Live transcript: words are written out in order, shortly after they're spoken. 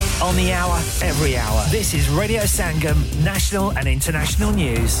On the hour, every hour. This is Radio Sangam, national and international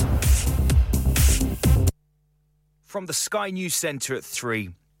news. From the Sky News Centre at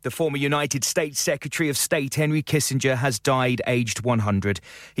 3. The former United States Secretary of State Henry Kissinger has died aged 100.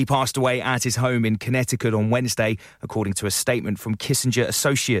 He passed away at his home in Connecticut on Wednesday, according to a statement from Kissinger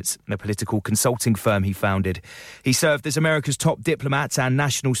Associates, the political consulting firm he founded. He served as America's top diplomat and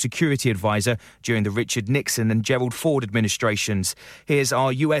national security advisor during the Richard Nixon and Gerald Ford administrations. Here's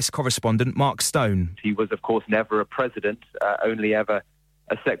our US correspondent, Mark Stone. He was, of course, never a president, only ever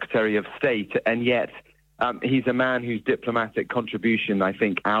a Secretary of State, and yet he's a man whose diplomatic contribution, I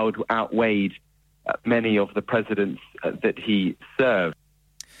think, outweighed many of the presidents that he served.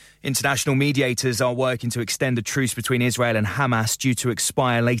 International mediators are working to extend the truce between Israel and Hamas due to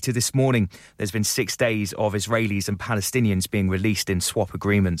expire later this morning. There's been 6 days of Israelis and Palestinians being released in swap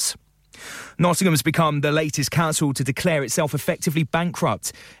agreements. Nottingham's become the latest council to declare itself effectively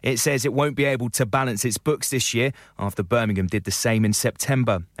bankrupt. It says it won't be able to balance its books this year after Birmingham did the same in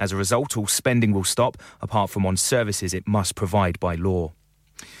September. As a result, all spending will stop, apart from on services it must provide by law.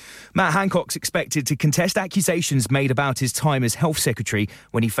 Matt Hancock's expected to contest accusations made about his time as Health Secretary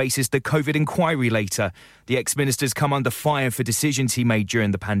when he faces the COVID inquiry later. The ex-minister's come under fire for decisions he made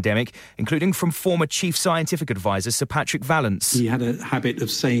during the pandemic, including from former Chief Scientific Advisor Sir Patrick Vallance. He had a habit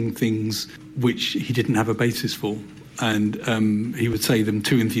of saying things which he didn't have a basis for, and he would say them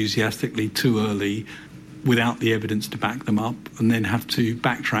too enthusiastically, too early, without the evidence to back them up, and then have to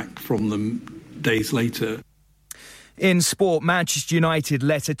backtrack from them days later. In sport, Manchester United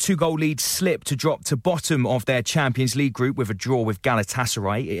let a 2-goal lead slip to drop to bottom of their Champions League group with a draw with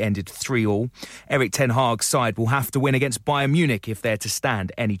Galatasaray. It ended 3-3. Eric Ten Hag's side will have to win against Bayern Munich if they're to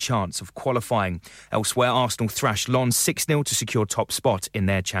stand any chance of qualifying. Elsewhere, Arsenal thrashed Lens 6-0 to secure top spot in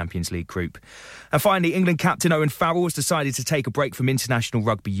their Champions League group. And finally, England captain Owen Farrell has decided to take a break from International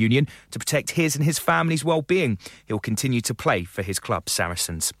Rugby Union to protect his and his family's well-being. He'll continue to play for his club,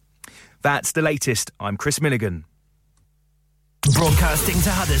 Saracens. That's the latest. I'm Chris Milligan. Broadcasting to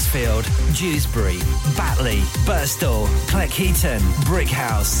Huddersfield, Dewsbury, Batley, Birstall, Cleckheaton,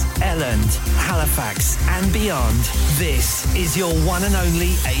 Brickhouse, Elland, Halifax and beyond. This is your one and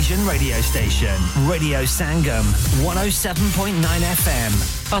only Asian radio station. Radio Sangam, 107.9 FM.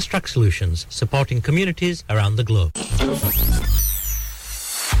 Fast Track Solutions, supporting communities around the globe.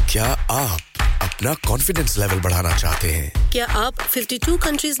 क्या आप अपना confidence level बढ़ाना चाहते हैं? क्या आप 52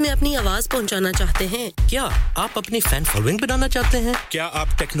 countries में अपनी आवाज पहुंचाना चाहते हैं? क्या आप अपनी फैन फॉलोइंग बनाना चाहते हैं? क्या आप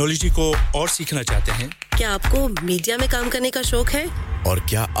टेक्नोलॉजी को और सीखना चाहते हैं? क्या आपको मीडिया में काम करने का शौक है? और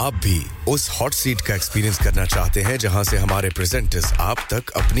क्या आप भी उस हॉट सीट का एक्सपीरियंस करना चाहते हैं जहां से हमारे प्रेजेंटर्स आप तक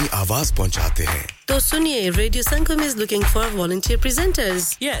अपनी आवाज पहुंचाते हैं? तो सुनिए, Radio Sangam is looking for volunteer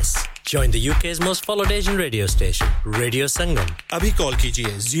presenters. Yes, join the UK's most followed Asian radio station, Radio Sangam. अभी कॉल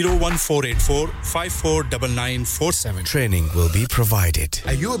कीजिए 01484549947. Training will be provided.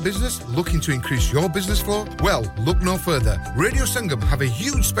 Are you a business looking to increase your business flow? Well, look no further. Radio Sangam have a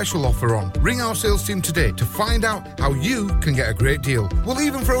huge special offer on. Ring our sales team today to find out how you can get a great deal. We'll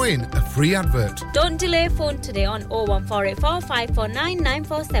even throw in a free advert. Don't delay, phone today on 01484 549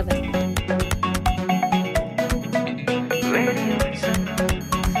 947.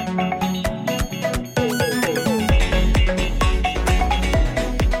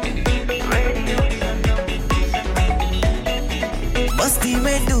 मस्ती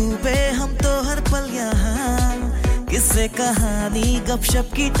में डूबे हम तो हर पल यहाँ किस्से कहानी गपशप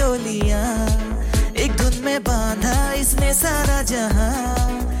की टोलियाँ एक धुन में बांधा इसने सारा जहां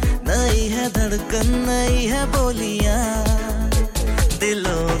नई है धड़कन नई है बोलियां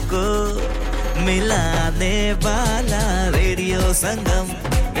दिलों को मिलाने वाला रेडियो संगम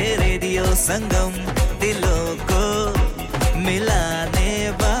दिलों को मिलाने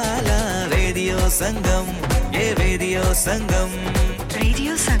वाला रेडियो संगम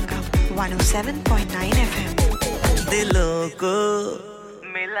 107.9 FM दिलों को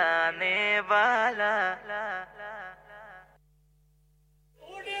मिलाने वाला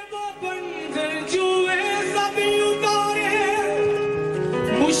बंधन जुए सभी उतारे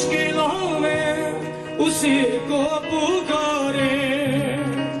मुश्किलों में उसी को पुकारे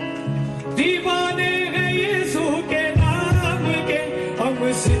दीवाने हैं यीशु के नाम के हम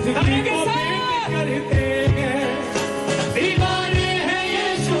जिंदगी को भेंट करते हैं दीवाने हैं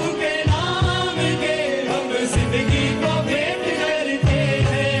यीशु के नाम के हम जिंदगी को भेंट करते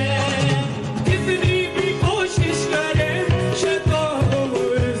हैं कितनी भी कोशिश करें शैतान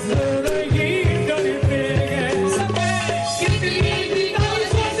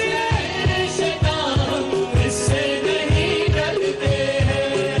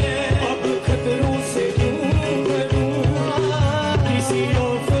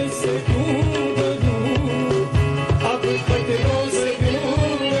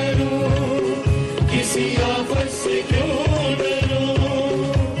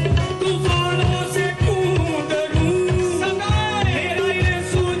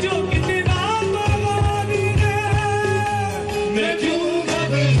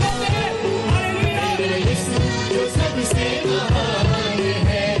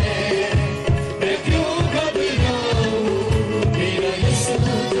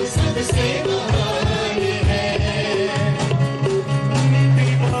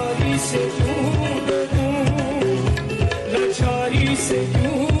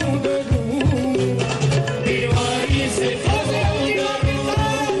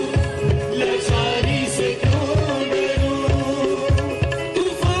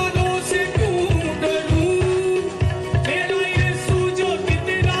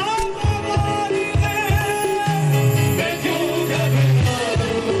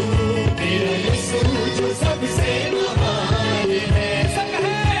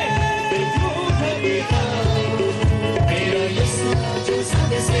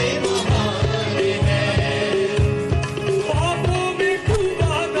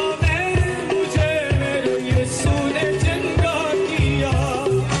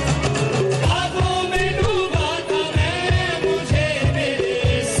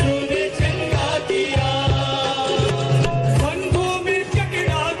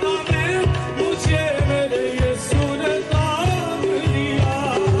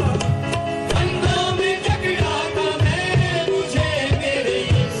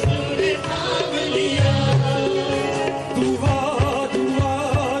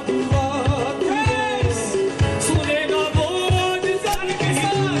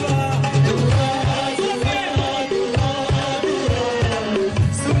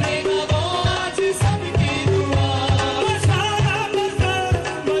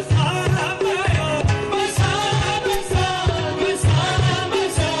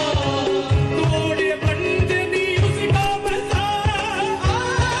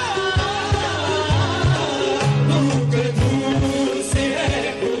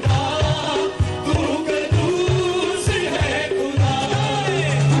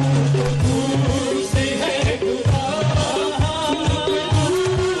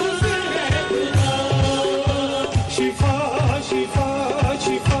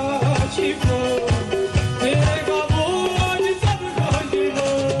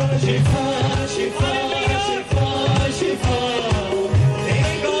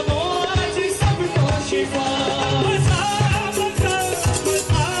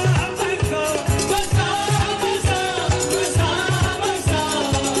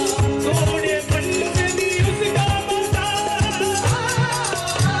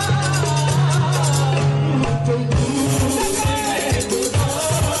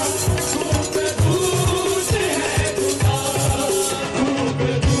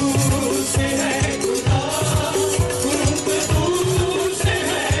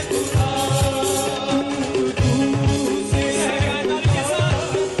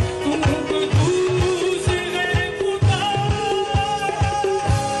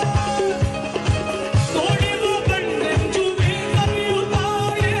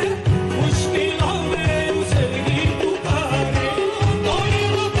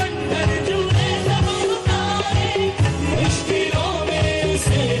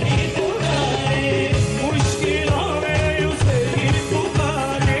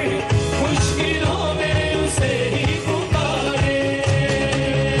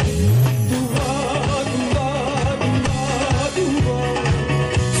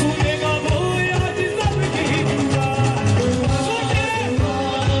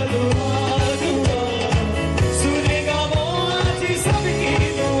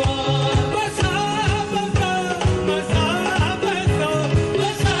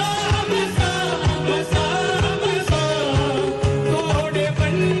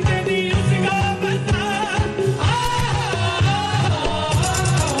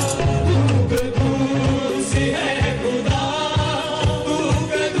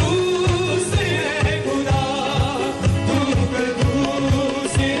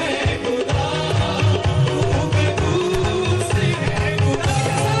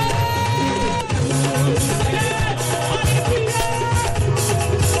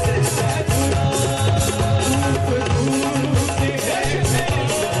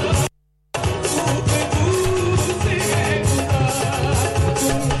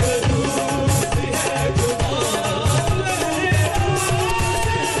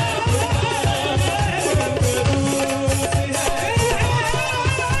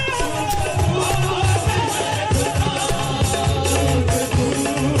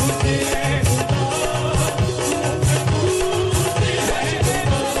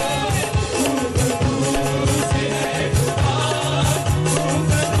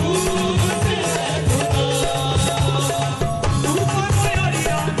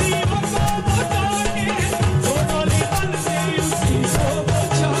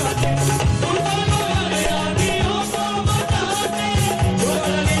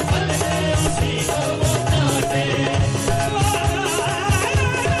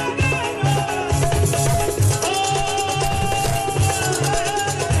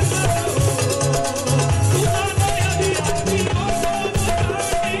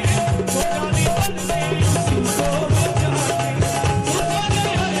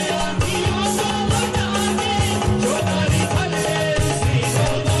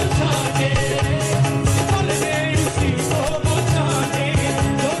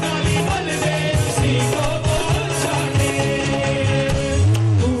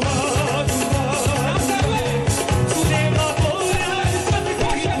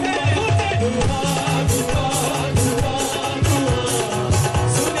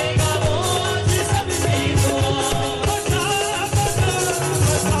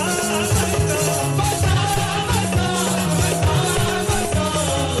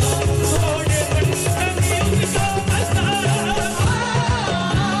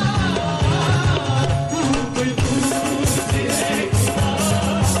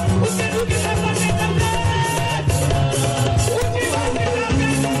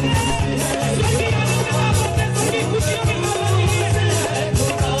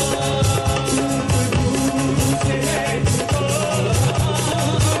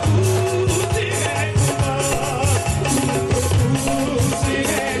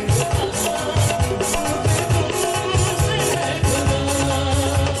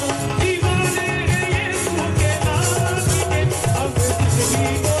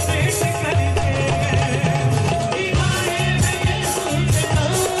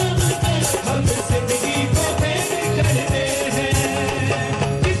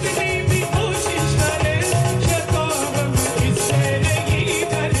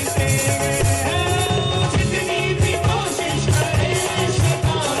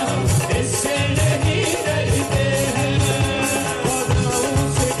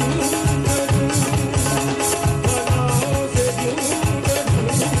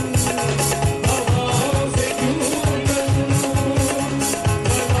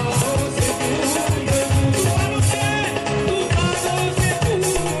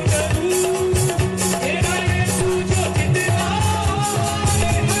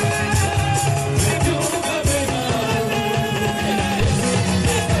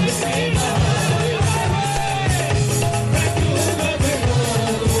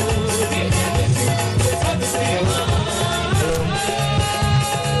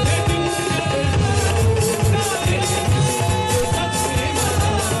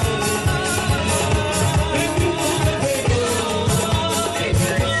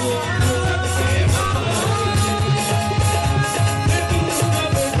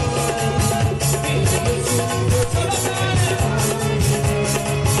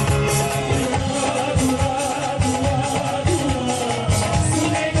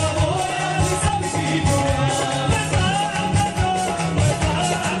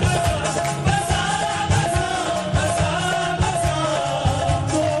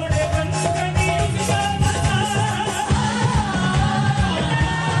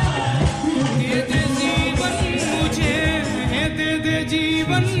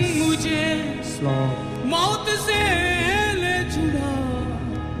जीवन मुझे मौत से ले छुड़ा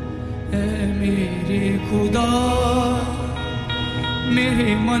ऐ मेरे खुदा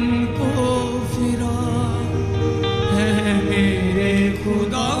मेरे मन को फिरा है मेरे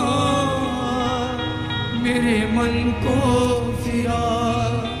खुदा मेरे मन को फिरा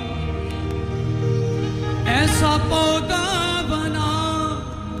ऐसा पौधा बना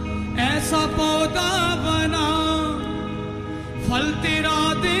फल तेरा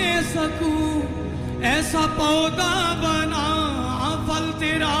दे सकूं ऐसा पौधा बना फल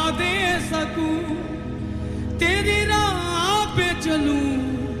तेरा दे सकूं तेरी राह पे चलूं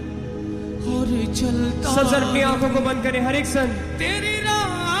और चलता सब जन अपनी आंखों को बंद करें हर एक सन तेरी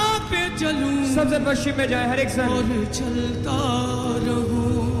राह पे चलूं सब जन वर्शिप में जाए हर एक सन और चलता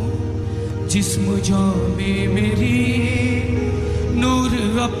रहूं जिस्म जान में मेरी नूर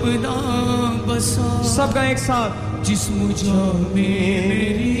अपना बसा सबका एक साथ जिस्म जान में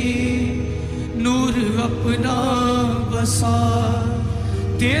मेरी नूर अपना बसा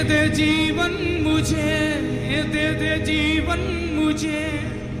दे दे जीवन मुझे दे दे जीवन मुझे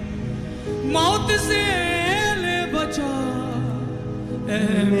मौत से ले बचा ऐ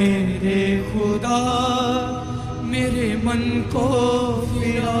मेरे खुदा मेरे मन को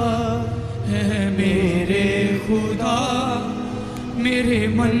फिरा है मेरे खुदा मेरे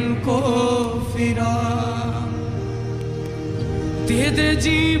मन को फिरा दे दे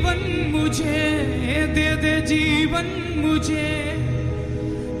जीवन मुझे दे दे जीवन मुझे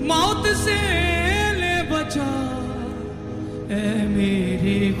मौत से ले बचा ऐ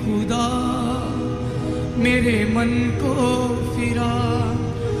मेरे खुदा मेरे मन को फिरा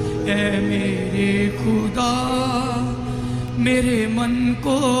ऐ मेरे खुदा मेरे मन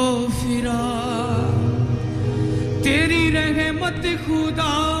को फिरा तेरी रहमत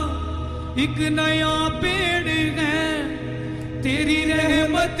खुदा एक नया पेड़ है तेरी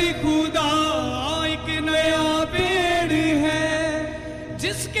रहमत खुदा एक नया पेड़ है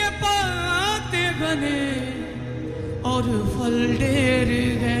जिसके पत्ते घने और फल ढेर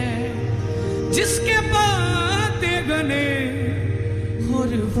है जिसके पत्ते घने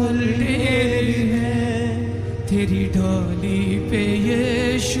और फल ढेर है तेरी डाली पे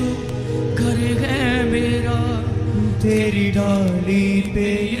यीशु घर है मेरा तेरी डाली पे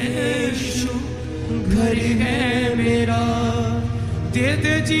यीशु घर है मेरा दे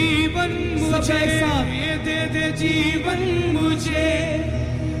दे जीवन मुझे दे दे जीवन मुझे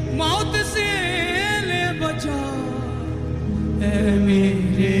मौत से ले बचा ऐ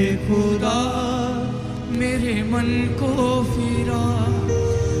मेरे खुदा मेरे मन को फिरा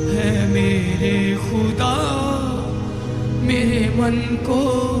है मेरे खुदा मेरे मन को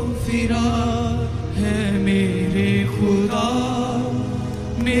फिरा है मेरे खुदा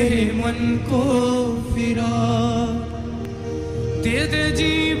मेरे मन को फिरा दे दे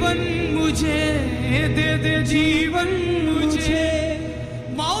जीवन मुझे दे दे जीवन मुझे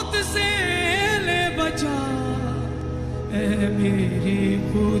मौत से ले बचा ऐ मेरे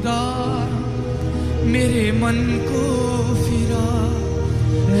खुदा मेरे मन को फिरा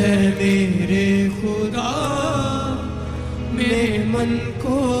है मेरे खुदा मेरे मन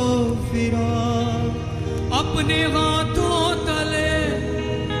को फिरा अपने हाथों तले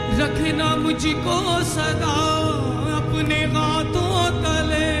रखना मुझको सदा अपने हाथों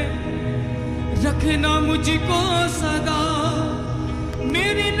तले रखना मुझको सदा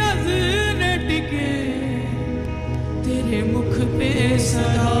मेरी नजर टिके तेरे मुख पे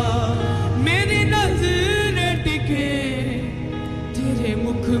सदा मेरी नजर टिके तेरे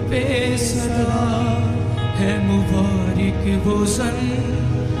मुख पे सदा है मुबारक वो सन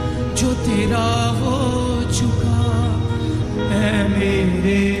जो तेरा हो चुका है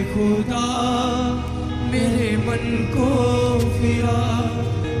मेरे खुदा मेरे मन को फिरा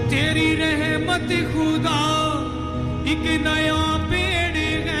तेरी रहमत खुदा एक नया पेड़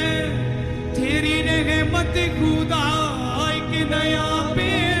है तेरी रहमत खुदा एक नया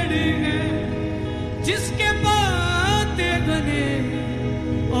पेड़ है जिसके पत्ते घने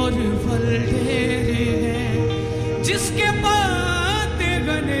और फल ढेर है जिसके पत्ते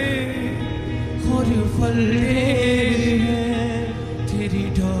घने और फल ढेर है तेरी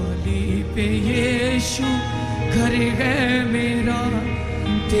डाली पे यीशु घर है मेरा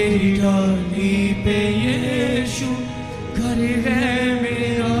तेरी डाली पे यीशु घर है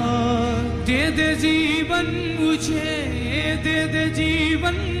मेरा दे दे जीवन मुझे दे दे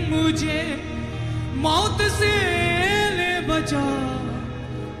जीवन मुझे मौत से ले बचा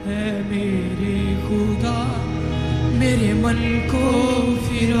है मेरे खुदा मेरे मन को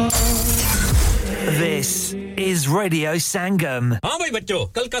फिरा This is Radio Sangam. हाँ भाई बच्चों,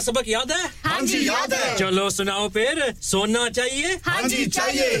 कल का सबक याद है? हाँ जी याद है। चलो सुनाओ फिर। सोना चाहिए? हाँ जी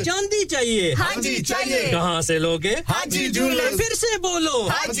चाहिए। चांदी चाहिए? हाँ जी चाहिए। कहाँ से लोगे? हाजी जूलर्स। फिर से बोलो।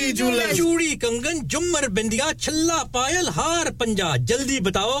 हाजी जूलर्स। चूड़ी, कंगन, झुमर, बिंदिया, छल्ला, पायल, हार, पंजा। जल्दी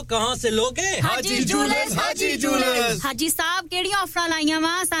बताओ कहाँ से लोगे? हाजी जूलर्स। हाजी जूलर्स। हाजी साहब केड़ी ऑफर लाईयां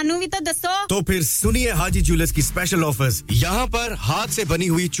वा सानू भी तो दसो। तो फिर सुनिए हाजी जूलर्स की स्पेशल ऑफर्स। यहाँ पर हाथ से बनी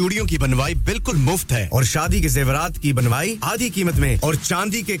हुई चूड़ियों की बनवाई बिल्कुल मुफ्त है और शादी के जेवरात की बनवाई आधी कीमत में और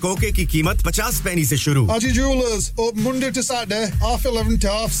चांदी के कोके की कीमत 50 पैसे से शुरू। Haji Jewellers open Monday to Saturday 11:30 to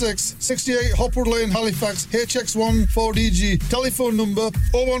 6:30, 68 Hopwood Lane, Halifax, HX1 4DG. Telephone number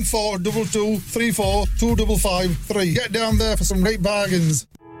 01422342553. Get down there for some great bargains.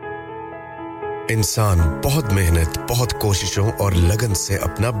 इंसान बहुत मेहनत, बहुत कोशिशों और लगन से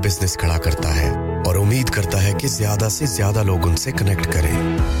अपना बिजनेस खड़ा करता है और उम्मीद करता है कि ज्यादा से ज्यादा लोग उनसे कनेक्ट करें।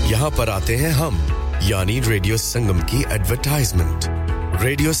 यहाँ पर आते हैं हम, यानी रेडियो संगम की एडवर्टाइजमेंट।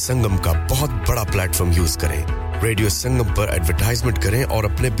 रेडियो संगम का बहुत बड़ा प्लेटफॉर्म यूज करें। रेडियो संगम पर एडवर्टाइजमेंट करें और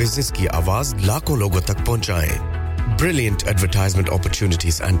अपने बिजनेस की आवाज लाखों लोगों तक पहुंचाएं। Brilliant advertisement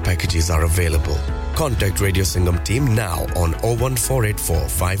opportunities and packages are available. Contact Radio Sangam team now on 01484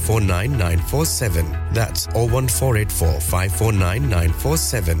 549 947. That's 01484 549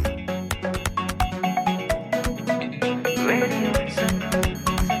 947.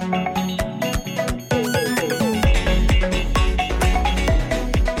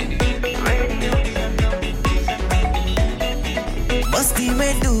 मस्ती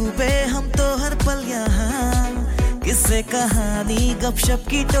में डूबे हम तो हर पल यहाँ किससे कहानी गपशप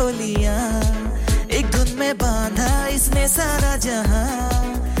की टोलियां एक धुन में बांधा इसने सारा जहां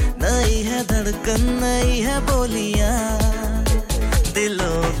नई है धड़कन नई है बोलियां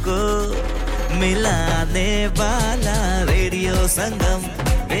दिलों को मिलाने वाला रेडियो संगम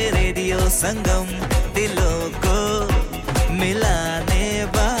दिलों को मिलाने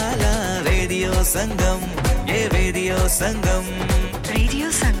वाला रेडियो संगम ये रेडियो संगम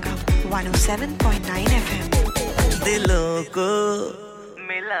 107.9 FM दिलों को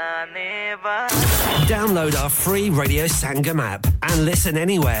मिलाने वाला Download our free Radio Sangam app and listen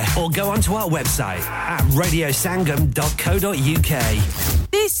anywhere or go onto our website at radiosangam.co.uk.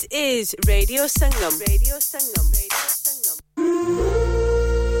 This is Radio Sangam. Radio Sangam. Radio Sangam.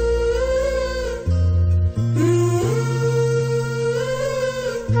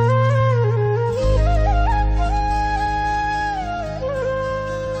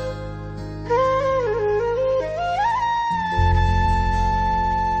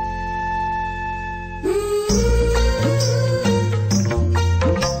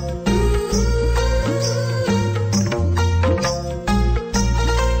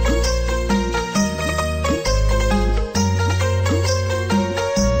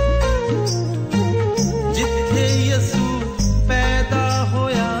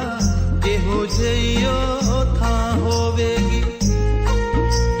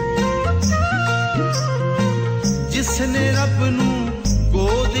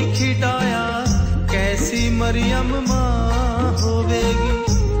 Maryam मां होवेगी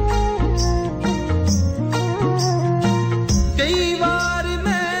कई बार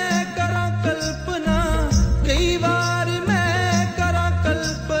मैं करा कल्पना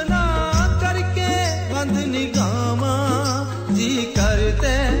करके बंद निगामा जी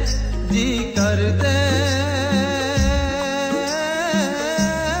करते जी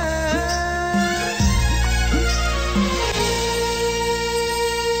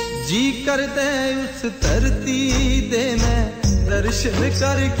करते उस धरती दे मैं दर्शन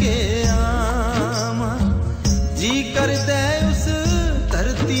करके आवा जी करते उस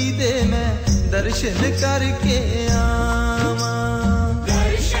धरती दे मैं दर्शन करके आवा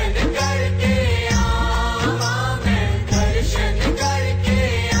दर्शन करके आवा मैं दर्शन करके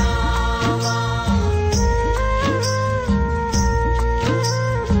आवा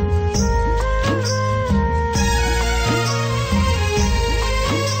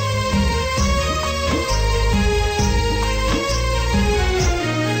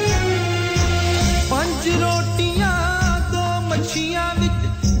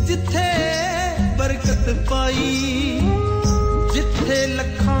पाई जिथे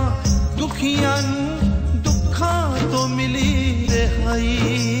लखां दुखियां नू दुखां तो मिली रिहाई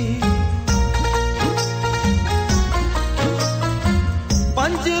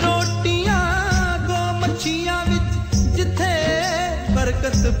पंज रोटियां दो मच्छियां विच जिथे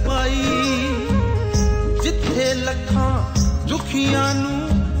बरकत पाई जिथे लखां दुखियां नू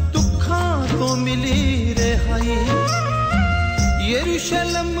दुखां तो मिली रिहाई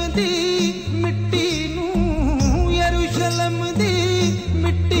यरूशलेम दी मिट्टी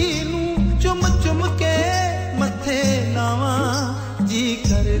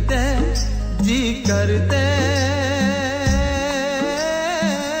जी करते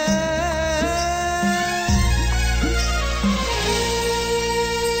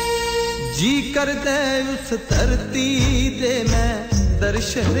जी करते उस धरती दे मैं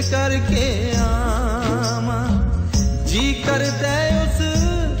दर्शन करके आवा जी करते उस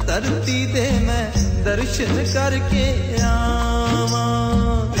धरती दे मैं दर्शन करके आवा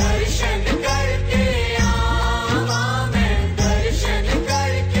दर्शन करके आवा मैं दर्शन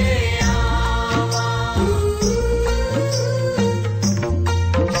करके आवा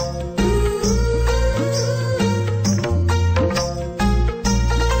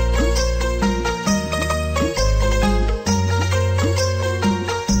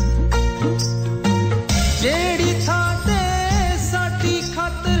जेड़ी था ते साडी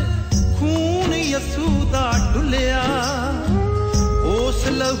खातर खून यसू दा डुलिया उस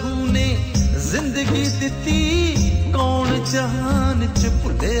लहू ने जिंदगी दिती कौन जहान च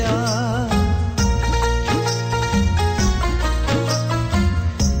भुलिया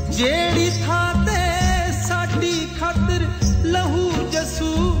जेड़ी था ते साडी खातर लहू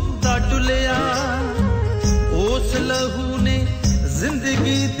यसू दा डुलिया उस लहू ने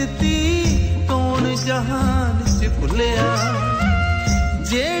जिंदगी दिती कौन जहान च भुलिया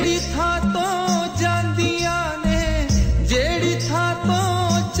जेड़ी था तो जांदियां ने जेड़ी था तो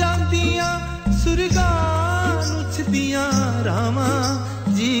जांदियां सुरगां उछदियां रामा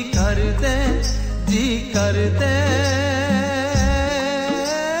जी करदे जी करदे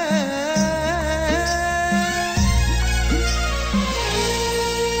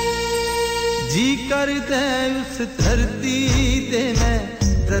जी करदे उस धरती दे मैं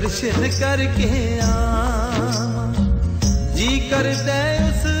दर्शन करके आवा जी करदे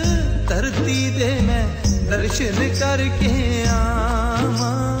उस धरती दे मैं दर्शन करके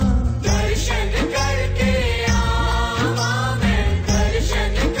आवा दर्शन करके आवा मैं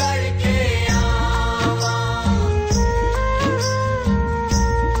दर्शन करके आवा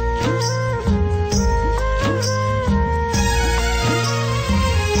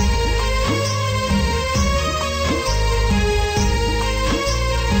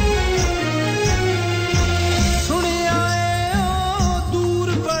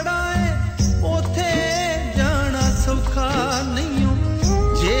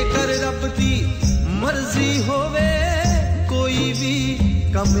मर्जी होवे कोई भी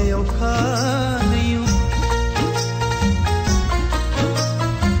कम औखा नहीं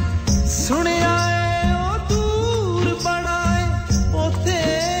सुनिया है ओ दूर बड़ा है ओथे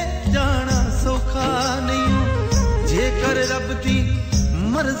जाना सौखा नहीं जेकर रब दी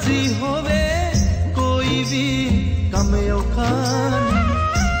मर्जी होवे कोई भी कम औखा नहीं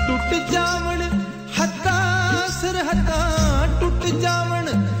टूट जावण हत्ता सरहदा टूट जावण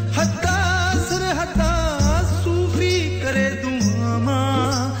हत्ता सरहदा सूफी करे दुआमा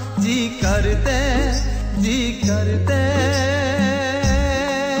जी करते जी करते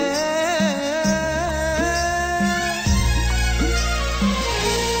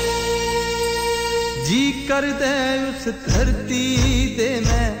उस धरती दे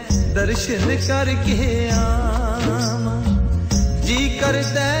मैं दर्शन करके आवा जी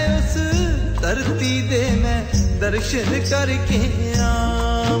करते उस धरती दे मैं दर्शन करके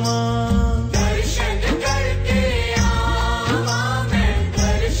आवा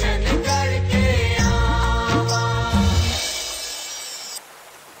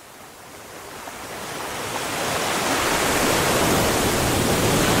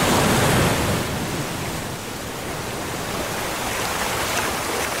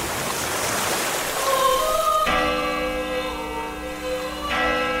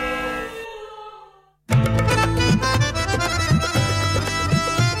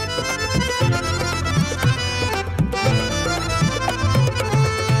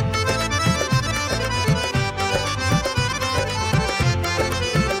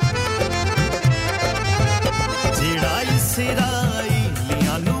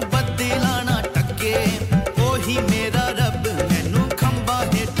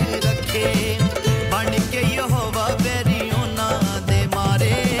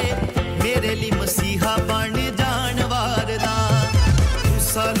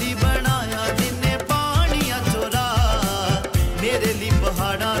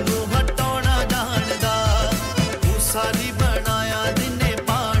ਸਾਲੀ ਬਣਾਇਆ ਦਿਨੇ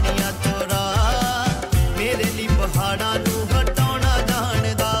ਪਾਣੀਆਂ ਚੋਰਾ ਮੇਰੇ ਲਈ ਪਹਾੜਾਂ ਨੂੰ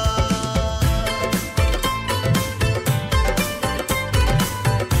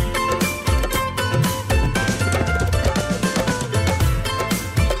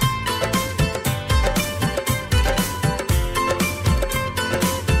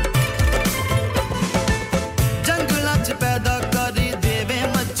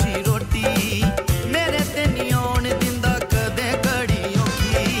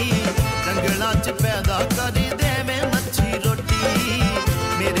च पैदा करी देवे मच्छी रोटी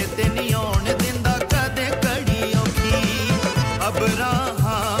मेरे ते नहीं आउण दिंदा कदे कड़ी औखी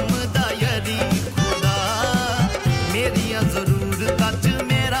अब्राहम दा यरी खुदा मेरियां ज़रूरतां च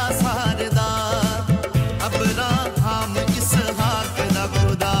मेरा सारदा अब्राहम इसहाक दा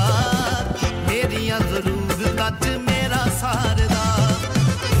खुदा मेरियां ज़रूरतां च मेरा सारदा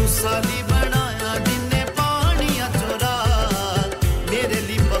साली बनाया जिन्ने पानियां चोरा मेरे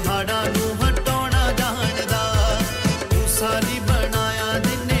लिए पहाड़ां नू हटाना जानदा साली बनाया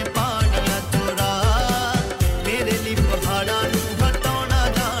जिन्ने पानियां चोरा मेरे लिए पहाड़ां नू हटाना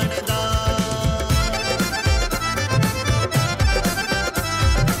जानदा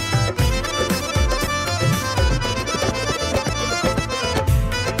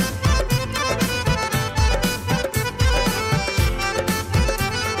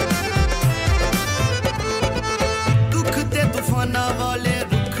तूफाना वाले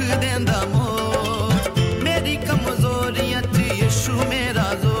रुख देंदा मोर मेरी कमजोरियां च यीशु मेरा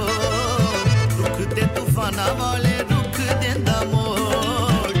जोर रुख ते तूफाना वाले रुख देंदा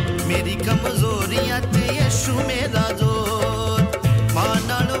मोर मेरी कमजोरियां च यीशु मेरा जोर मां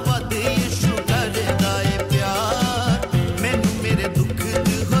नाल वध यीशु करदा ए प्यार मैनू मेरे दुख च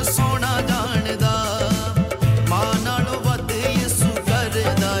हसाउणा जानदा मां नाल वध यीशु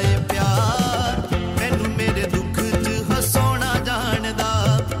करदा ए प्यार मैनू मेरे दुख सोना जानदा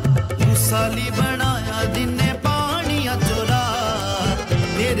साली बनाया जिन्ने पानियां चोरा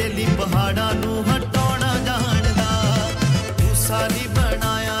मेरे लिए पहाड़ां नू हटाना जानदा साली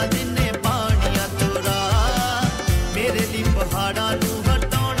बनाया जिन्ने पानियां चोरा मेरे लिए पहाड़ां नू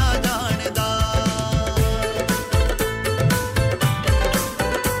हटाना जानदा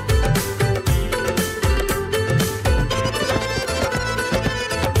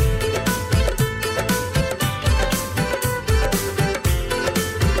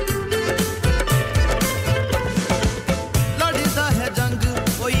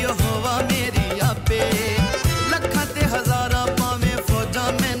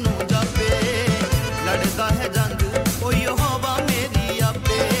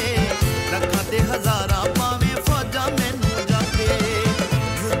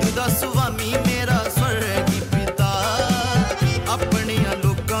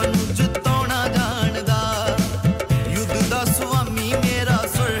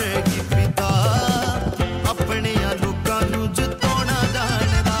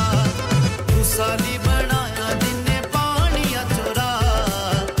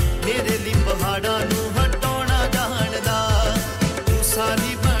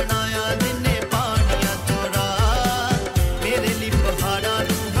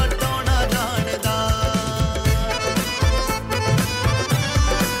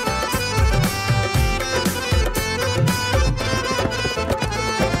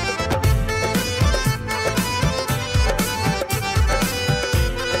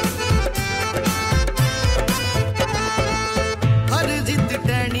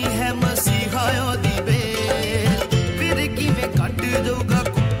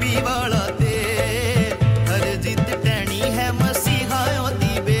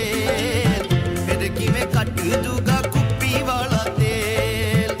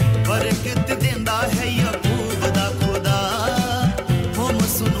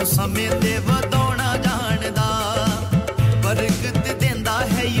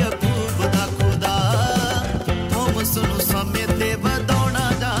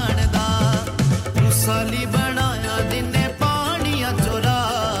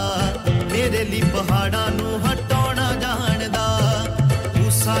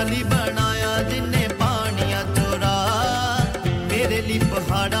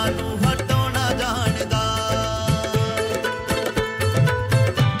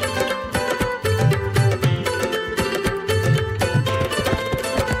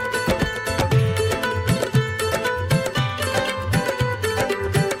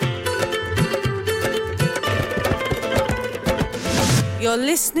You're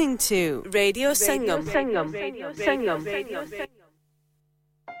listening to Radio Sangam. Radio Sangam.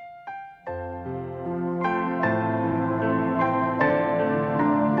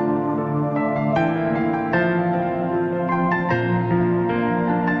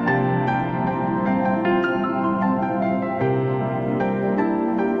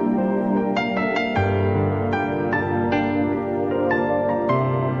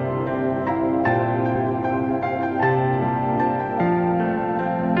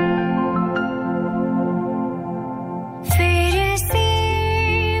 फिर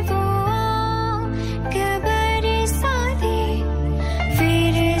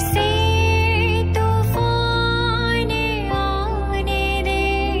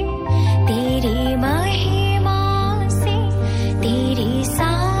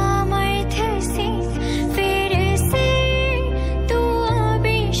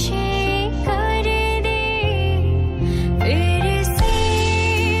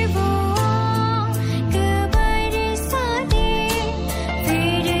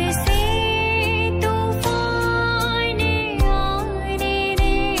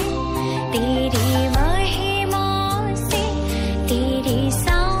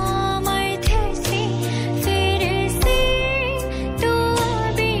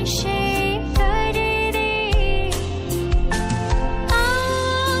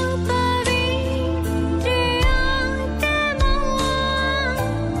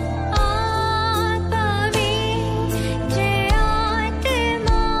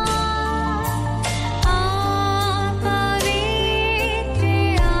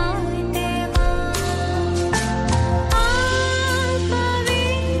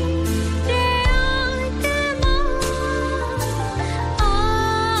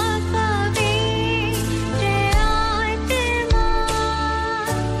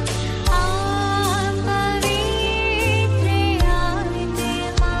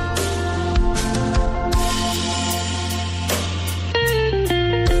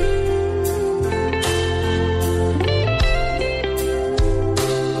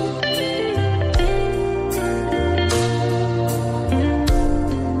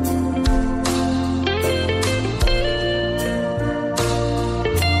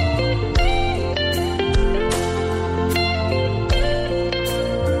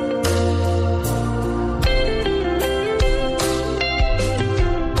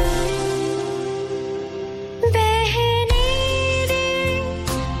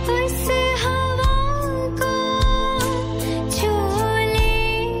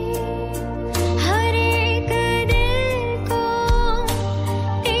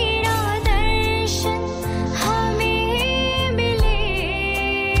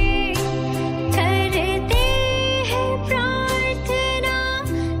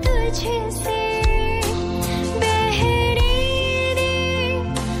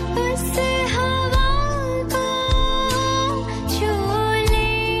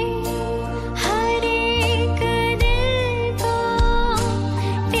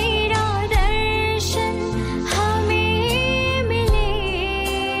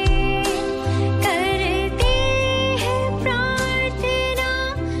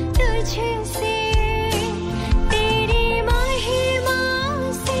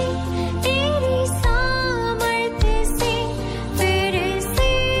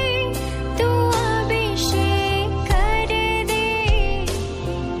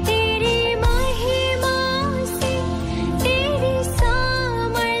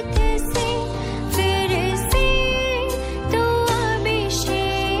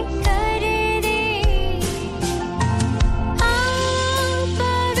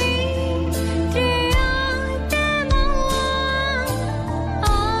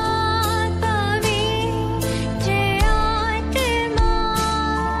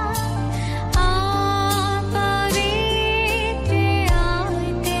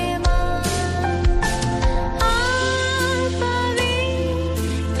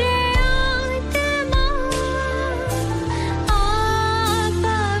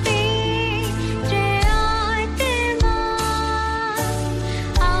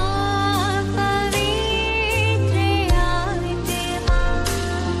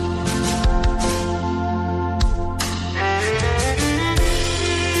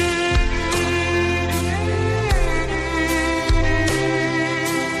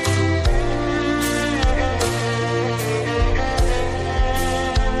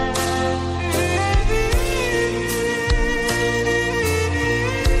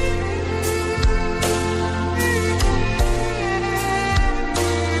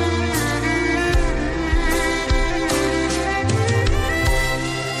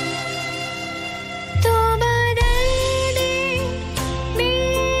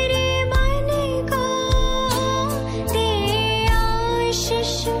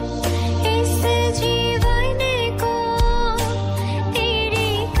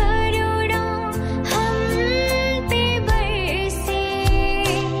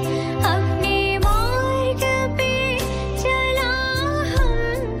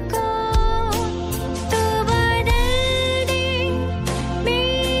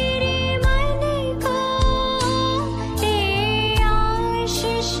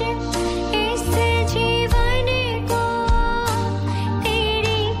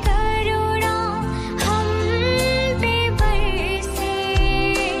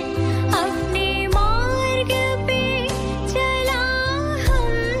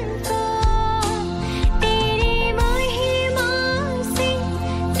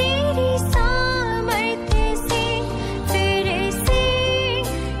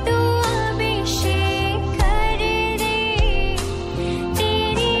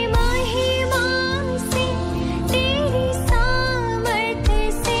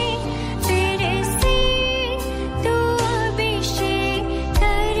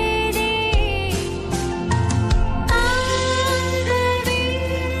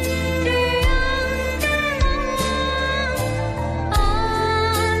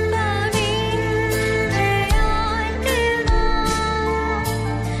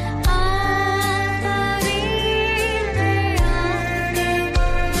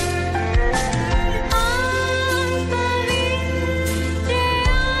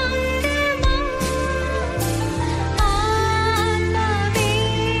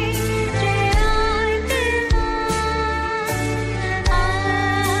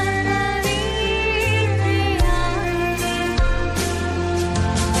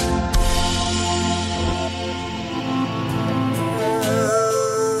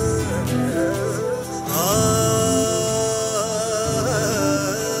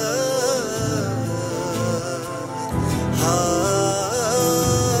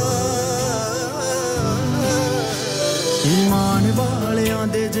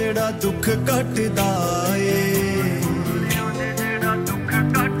कटदा ए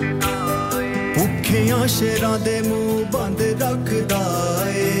भुखियां शेरां दे मुंह बंद रखदा ए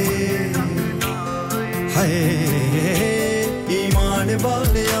हाय ईमान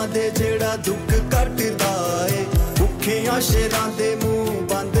वालियां दे जेड़ा दुख कटदा ए भुखियां शेरां दे मुंह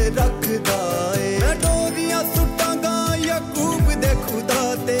बंद रखदा ए मैं डोरियां सुटांगा याकूब दे खुदा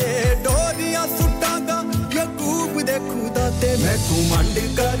ते डोरियां सुटांगा याकूब दे खुदा ते मैं घुमंड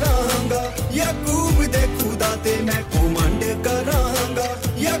करांगा याकूब दे खुदा ते मैं घुमंड करांगा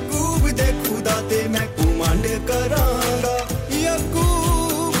याकूब दे खुदा ते मैं घुमंड करांगा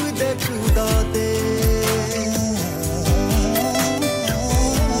याकूब दे खुदा ते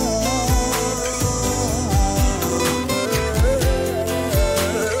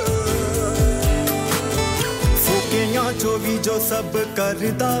फुकियां जो भी जो सब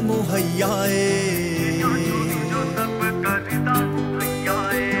करदा मुहैया ए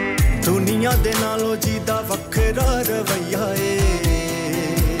दुनिया दे नालों जीदा वखरा रवैया ए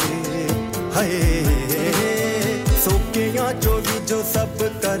हाय सोकियां जो भी जो सब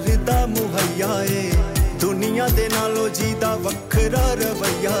करदा मुहैया ए दुनिया दे नालों जीदा वखरा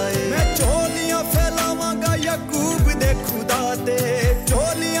रवैया ए मैं चोलियां फैलावांगा याकूब दे खुदा ते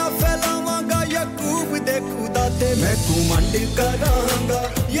चोलियां फैलावांगा याकूब दे खुदा ते मैं घुमंड करांगा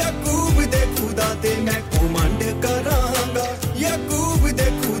याकूब दे खुदा ते मैं घुमंड करांगा याकूब दे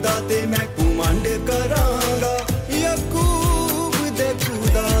खुदा ते मैं घुमंड करांगा याकूब दे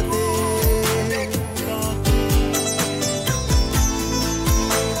खुदा ते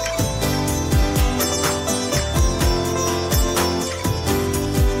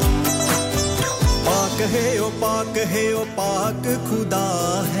पाक है ओ पाक खुदा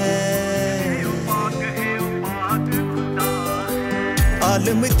है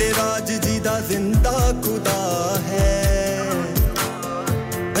आलम तेरा जीदा जिंदा खुदा है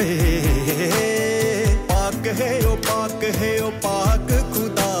पाक है ओ पाक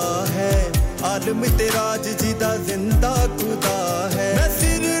खुदा है आलम तेरा जीदा जिंदा खुदा है मैं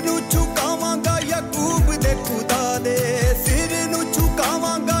सिर नु झुकावांगा याकूब दे खुदा दे सिर नु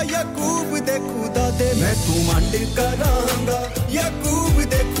झुकावांगा याकूब दे खुदा दे मैं घुमंड करांगा याकूब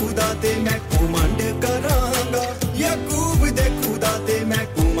दे खुदा दे मैं घुमंड करांगा याकूब दे खुदा दे मैं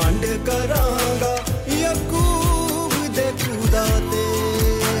घुमंड करांगा याकूब दे खुदा दे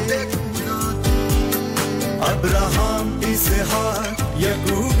अब्राहम इसहाक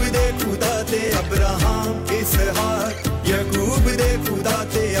याकूब दे खुदा दे अब्राहम इसहाक याकूब दे खुदा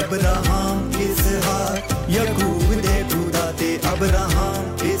दे अब्राहम इसहाक याकूब दे खुदा दे अब्राहम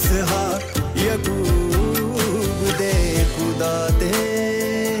इसहाक याकूब दे खुदा दे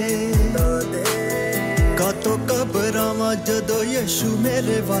कातो कबरां जदों यीशु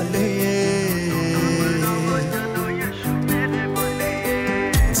मेरे वाले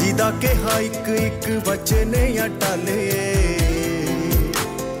जीदा के हाइक एक वचन अटले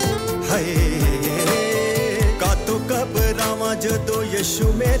हाय कातो कबरां जदों यीशु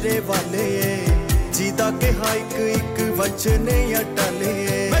मेरे वाले जीदा के हाइक एक वचन अटले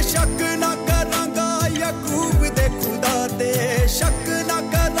मैं शक ना करांगा याकूब दे खुदा ते शक ना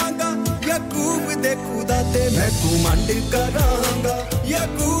करांगा याकूब दे खुदा ते मैं घुमंड करांगा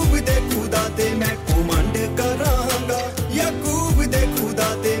याकूब दे खुदा ते मैं घुमंड करांगा याकूब दे खुदा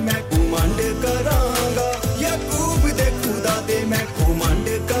ते मैं घुमंड करांगा याकूब दे खुदा ते मैं घुमंड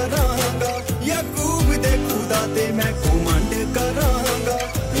करांगा याकूब दे खुदा ते मैं घुमंड करांगा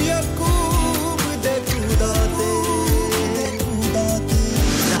याकूब दे खुदा ते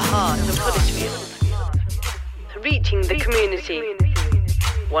The heart of Huddersfield, reaching the community.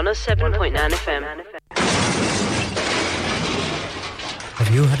 107.9 FM.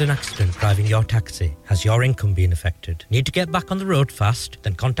 Have you had an accident driving your taxi? Has your income been affected? Need to get back on the road fast?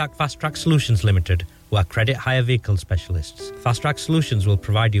 Then contact Fast Track Solutions Limited, who are credit hire vehicle specialists. Fast Track Solutions will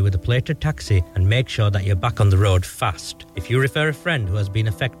provide you with a plated taxi and make sure that you're back on the road fast. If you refer a friend who has been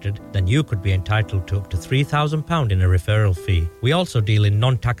affected, then you could be entitled to up to £3,000 in a referral fee. We also deal in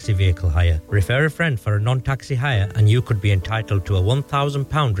non-taxi vehicle hire. Refer a friend for a non-taxi hire and you could be entitled to a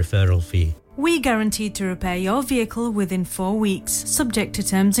 £1,000 referral fee. We guarantee to repair your vehicle within 4 weeks, subject to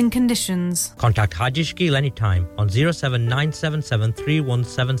terms and conditions. Contact Haji Shkil anytime on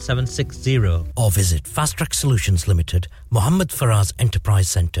 07977317760 or visit Fast Track Solutions Limited, Mohammed Faraz Enterprise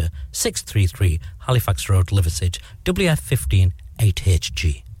Centre, 633 Halifax Road, Liversedge, WF15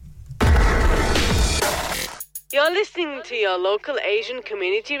 8HG. You're listening to your local Asian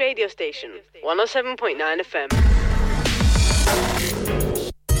community radio station, 107.9 FM.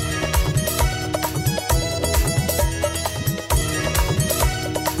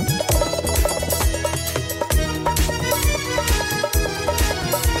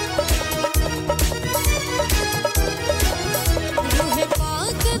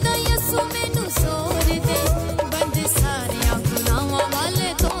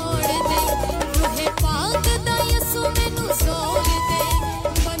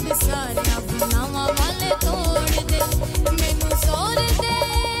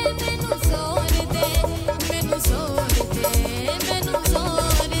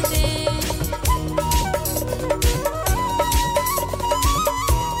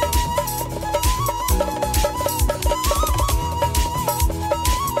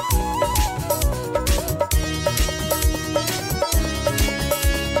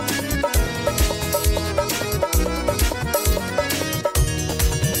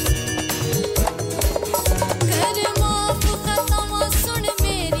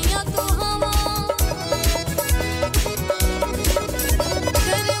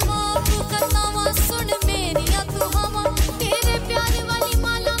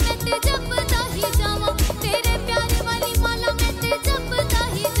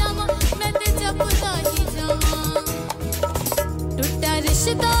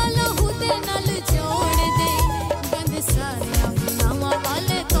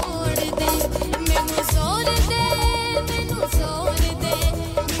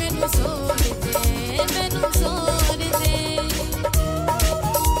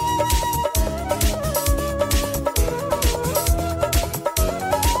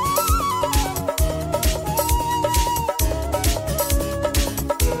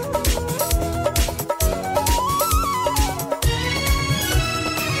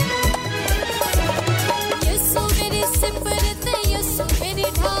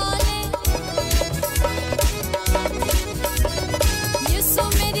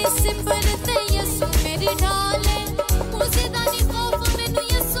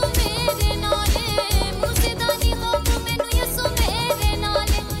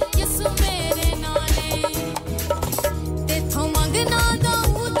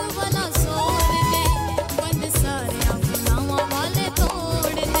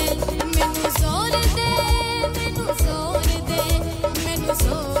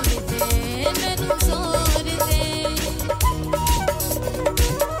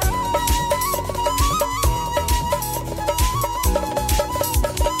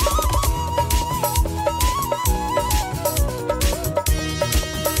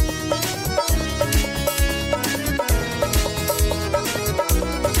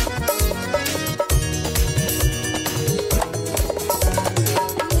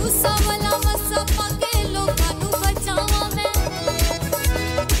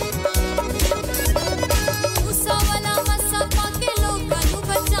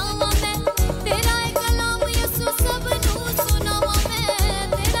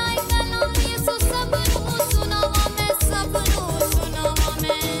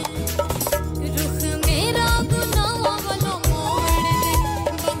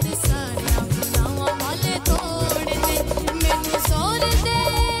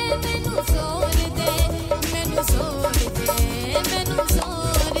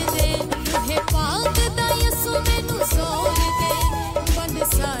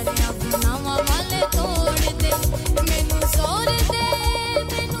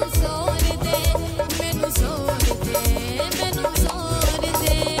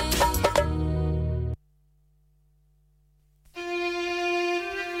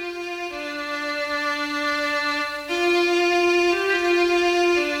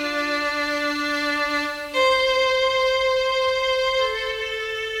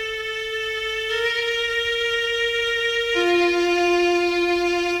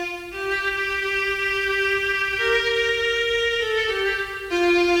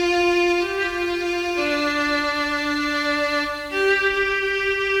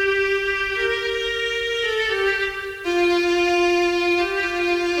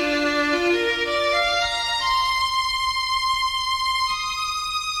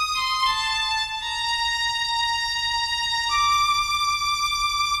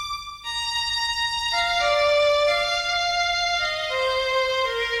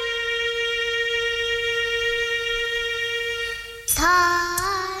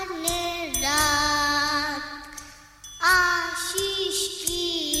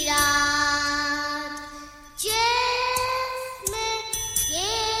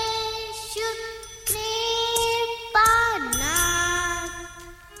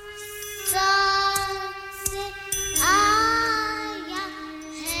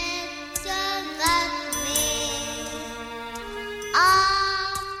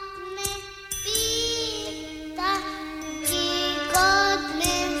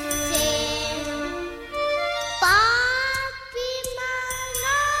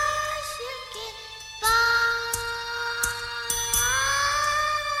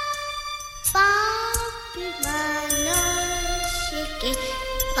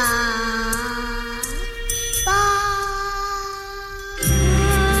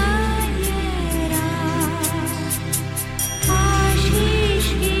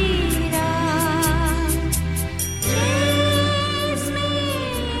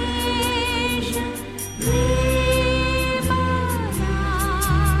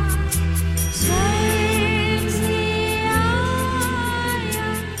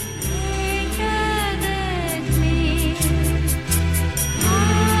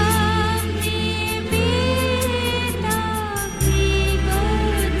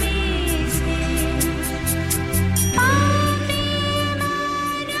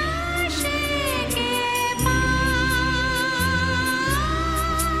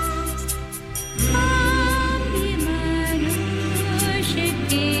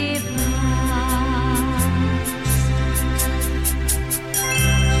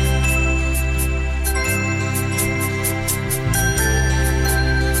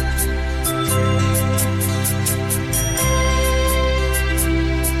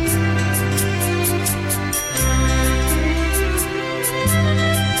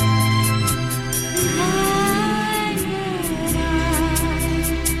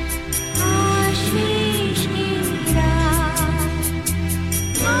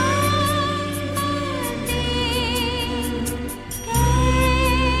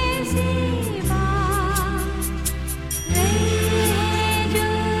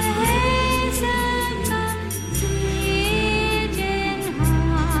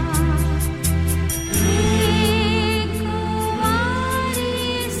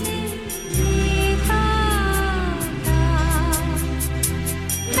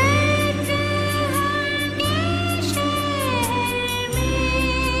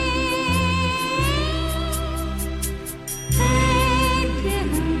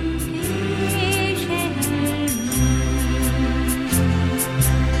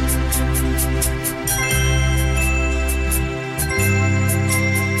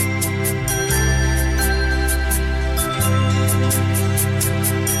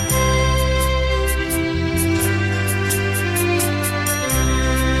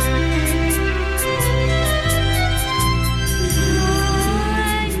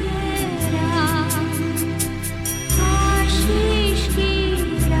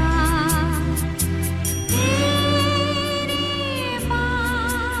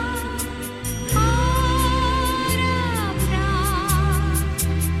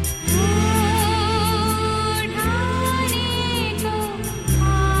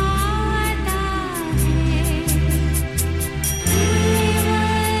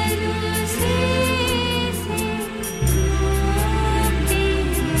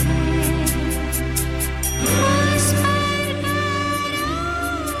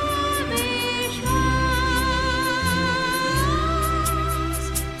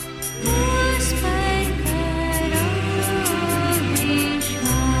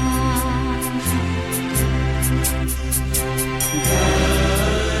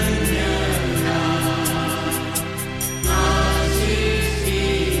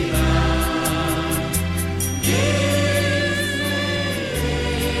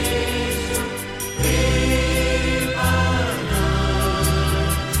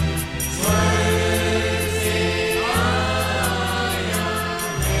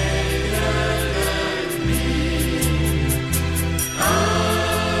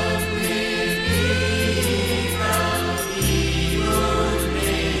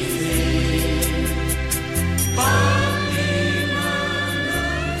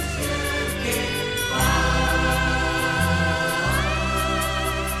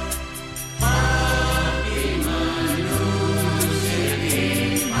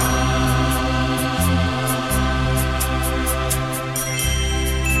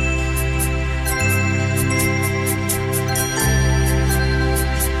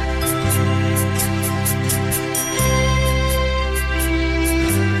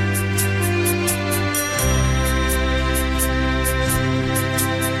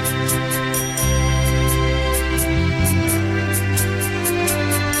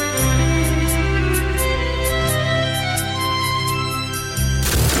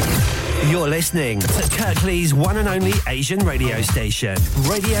 You're listening to Kirklees one and only Asian radio station,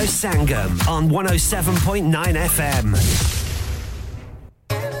 Radio Sangam on 107.9 FM.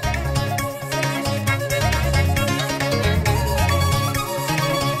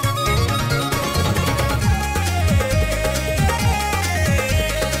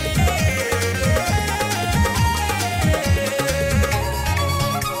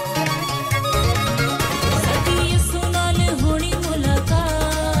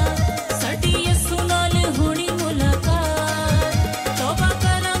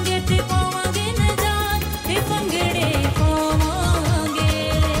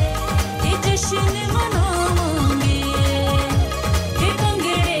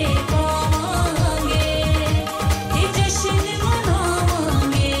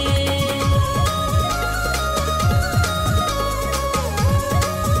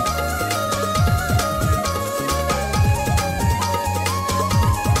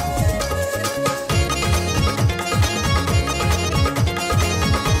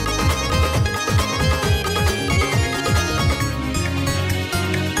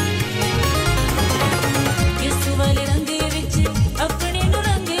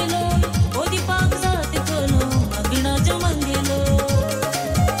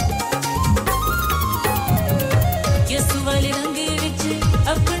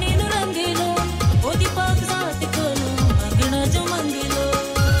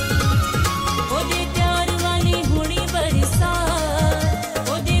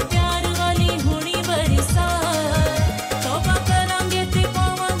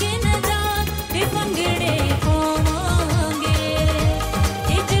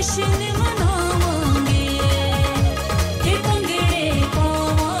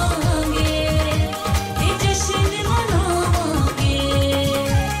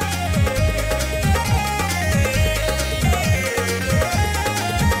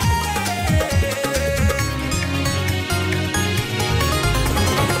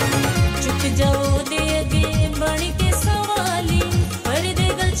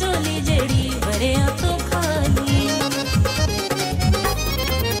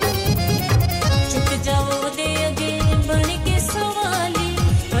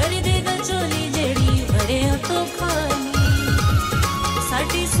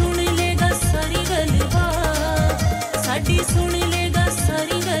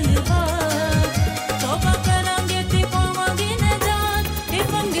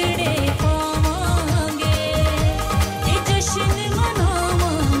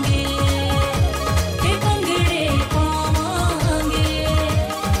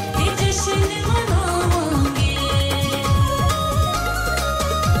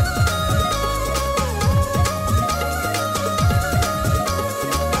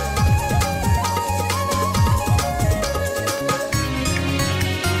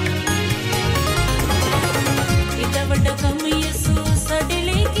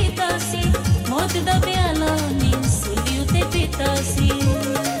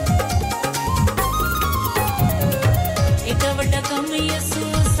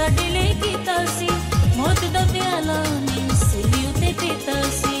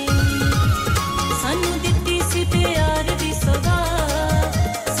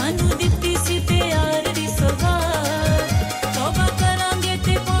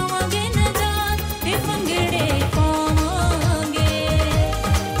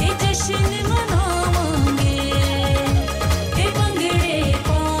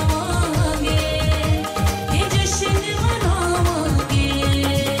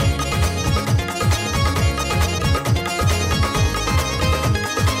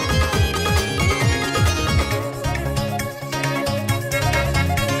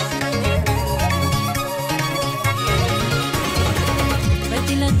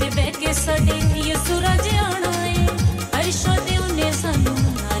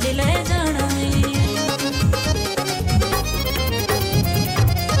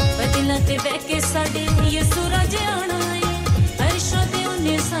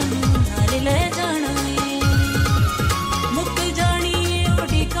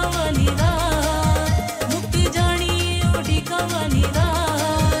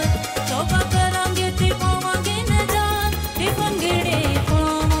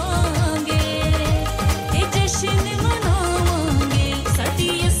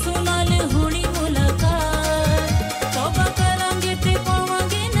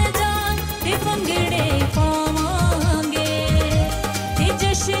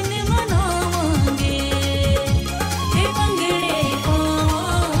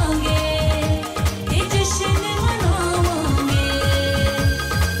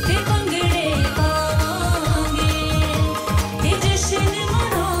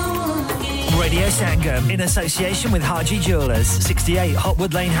 Radio Sangam, in association with Haji Jewellers, 68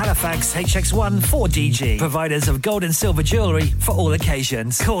 Hotwood Lane, Halifax, HX1 4DG. Providers of gold and silver jewellery for all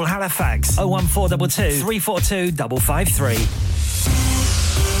occasions. Call Halifax 01422 342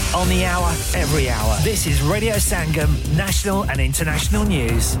 553. On the hour, every hour. This is Radio Sangam, national and international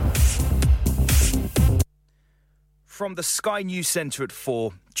news. From the Sky News Centre at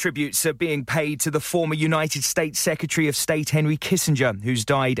 4, tributes are being paid to the former United States Secretary of State Henry Kissinger, who's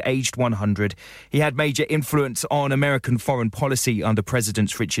died aged 100. He had major influence on American foreign policy under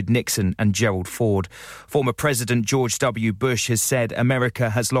Presidents Richard Nixon and Gerald Ford. Former President George W. Bush has said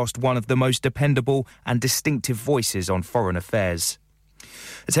America has lost one of the most dependable and distinctive voices on foreign affairs.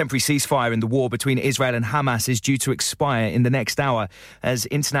 A temporary ceasefire in the war between Israel and Hamas is due to expire in the next hour as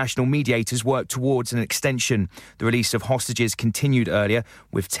international mediators work towards an extension. The release of hostages continued earlier,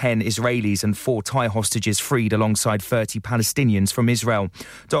 with 10 Israelis and 4 Thai hostages freed alongside 30 Palestinians from Israel.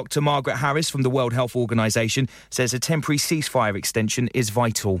 Dr. Margaret Harris from the World Health Organization says a temporary ceasefire extension is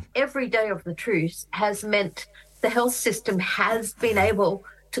vital. Every day of the truce has meant the health system has been able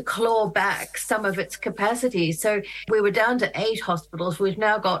to claw back some of its capacity. So we were down to 8 hospitals. We've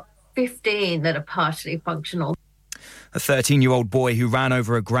now got 15 that are partially functional. A 13-year-old boy who ran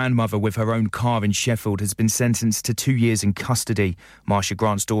over a grandmother with her own car in Sheffield has been sentenced to 2 years in custody. Marsha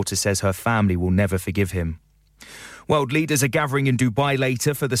Grant's daughter says her family will never forgive him. World leaders are gathering in Dubai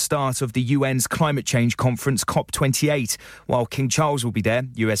later for the start of the UN's climate change conference, COP28. While King Charles will be there,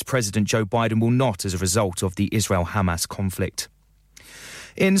 US President Joe Biden will not as a result of the Israel-Hamas conflict.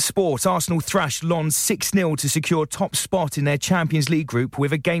 In sport, Arsenal thrashed Lens 6-0 to secure top spot in their Champions League group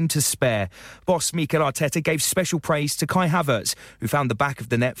with a game to spare. Boss Mikel Arteta gave special praise to Kai Havertz, who found the back of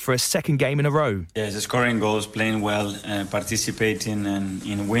the net for a second game in a row. Yes, scoring goals, playing well, participating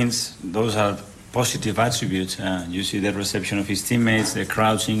in wins. Those are positive attributes. You see the reception of his teammates, the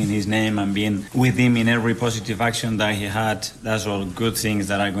crowd singing his name and being with him in every positive action that he had. That's all good things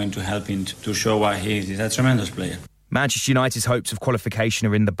that are going to help him to show what he is. He's a tremendous player. Manchester United's hopes of qualification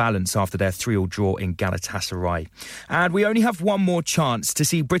are in the balance after their 3-3 draw in Galatasaray. And we only have one more chance to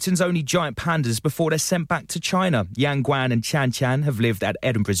see Britain's only giant pandas before they're sent back to China. Yang Guan and Chan Chan have lived at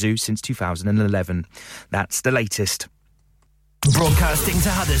Edinburgh Zoo since 2011. That's the latest. Broadcasting to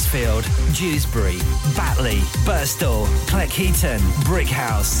Huddersfield, Dewsbury, Batley, Birstall, Cleckheaton,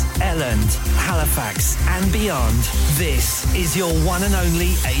 Brickhouse, Elland, Halifax and beyond. This is your one and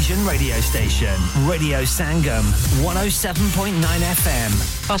only Asian radio station. Radio Sangam, 107.9 FM.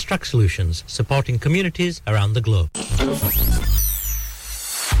 Fast Track Solutions, supporting communities around the globe.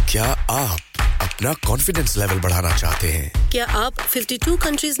 क्या आप अपना confidence level बढ़ाना चाहते हैं? क्या आप 52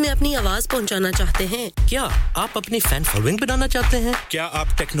 countries में अपनी आवाज पहुंचाना चाहते हैं? क्या आप अपनी फैन फॉलोइंग बनाना चाहते हैं? क्या आप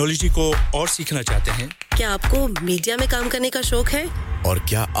टेक्नोलॉजी को और सीखना चाहते हैं? क्या आपको मीडिया में काम करने का शौक है? और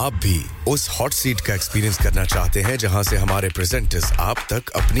क्या आप भी उस हॉट सीट का एक्सपीरियंस करना चाहते हैं जहां से हमारे प्रेजेंटर्स आप तक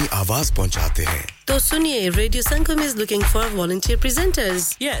अपनी आवाज पहुंचाते हैं? तो सुनिए, radio Sangam is looking for volunteer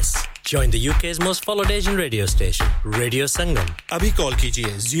presenters. Yes, join the UK's most followed Asian radio station, Radio Sangam. अभी कॉल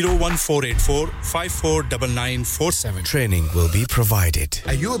कीजिए 01484 549947. Training will be provided.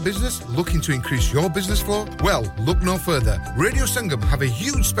 Are you a business looking to increase your business flow? Well, look no further. Radio Sangam have a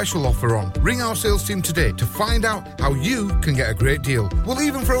huge special offer on. Ring our sales team today to find out how you can get a great deal. We'll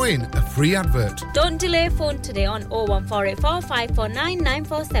even throw in a free advert. Don't delay, phone today on 01484 549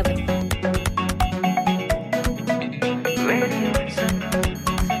 947.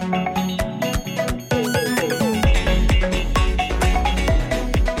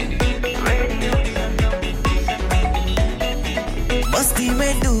 मस्ती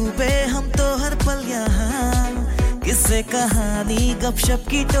में डूबे हम तो हर पल यहाँ किस्से कहानी गपशप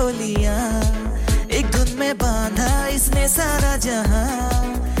की टोलियाँ एक धुन में बांधा इसने सारा जहां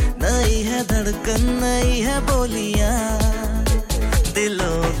नई है धड़कन नई है बोलियां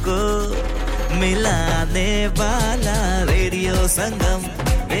दिलों को मिलाने वाला रेडियो संगम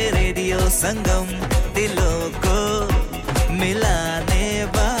दिलों को मिलाने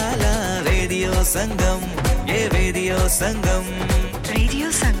वाला रेडियो संगम ये रेडियो संगम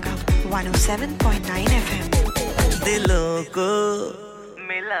 107.9 FM दिलों को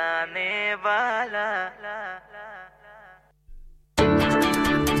मिलाने वाला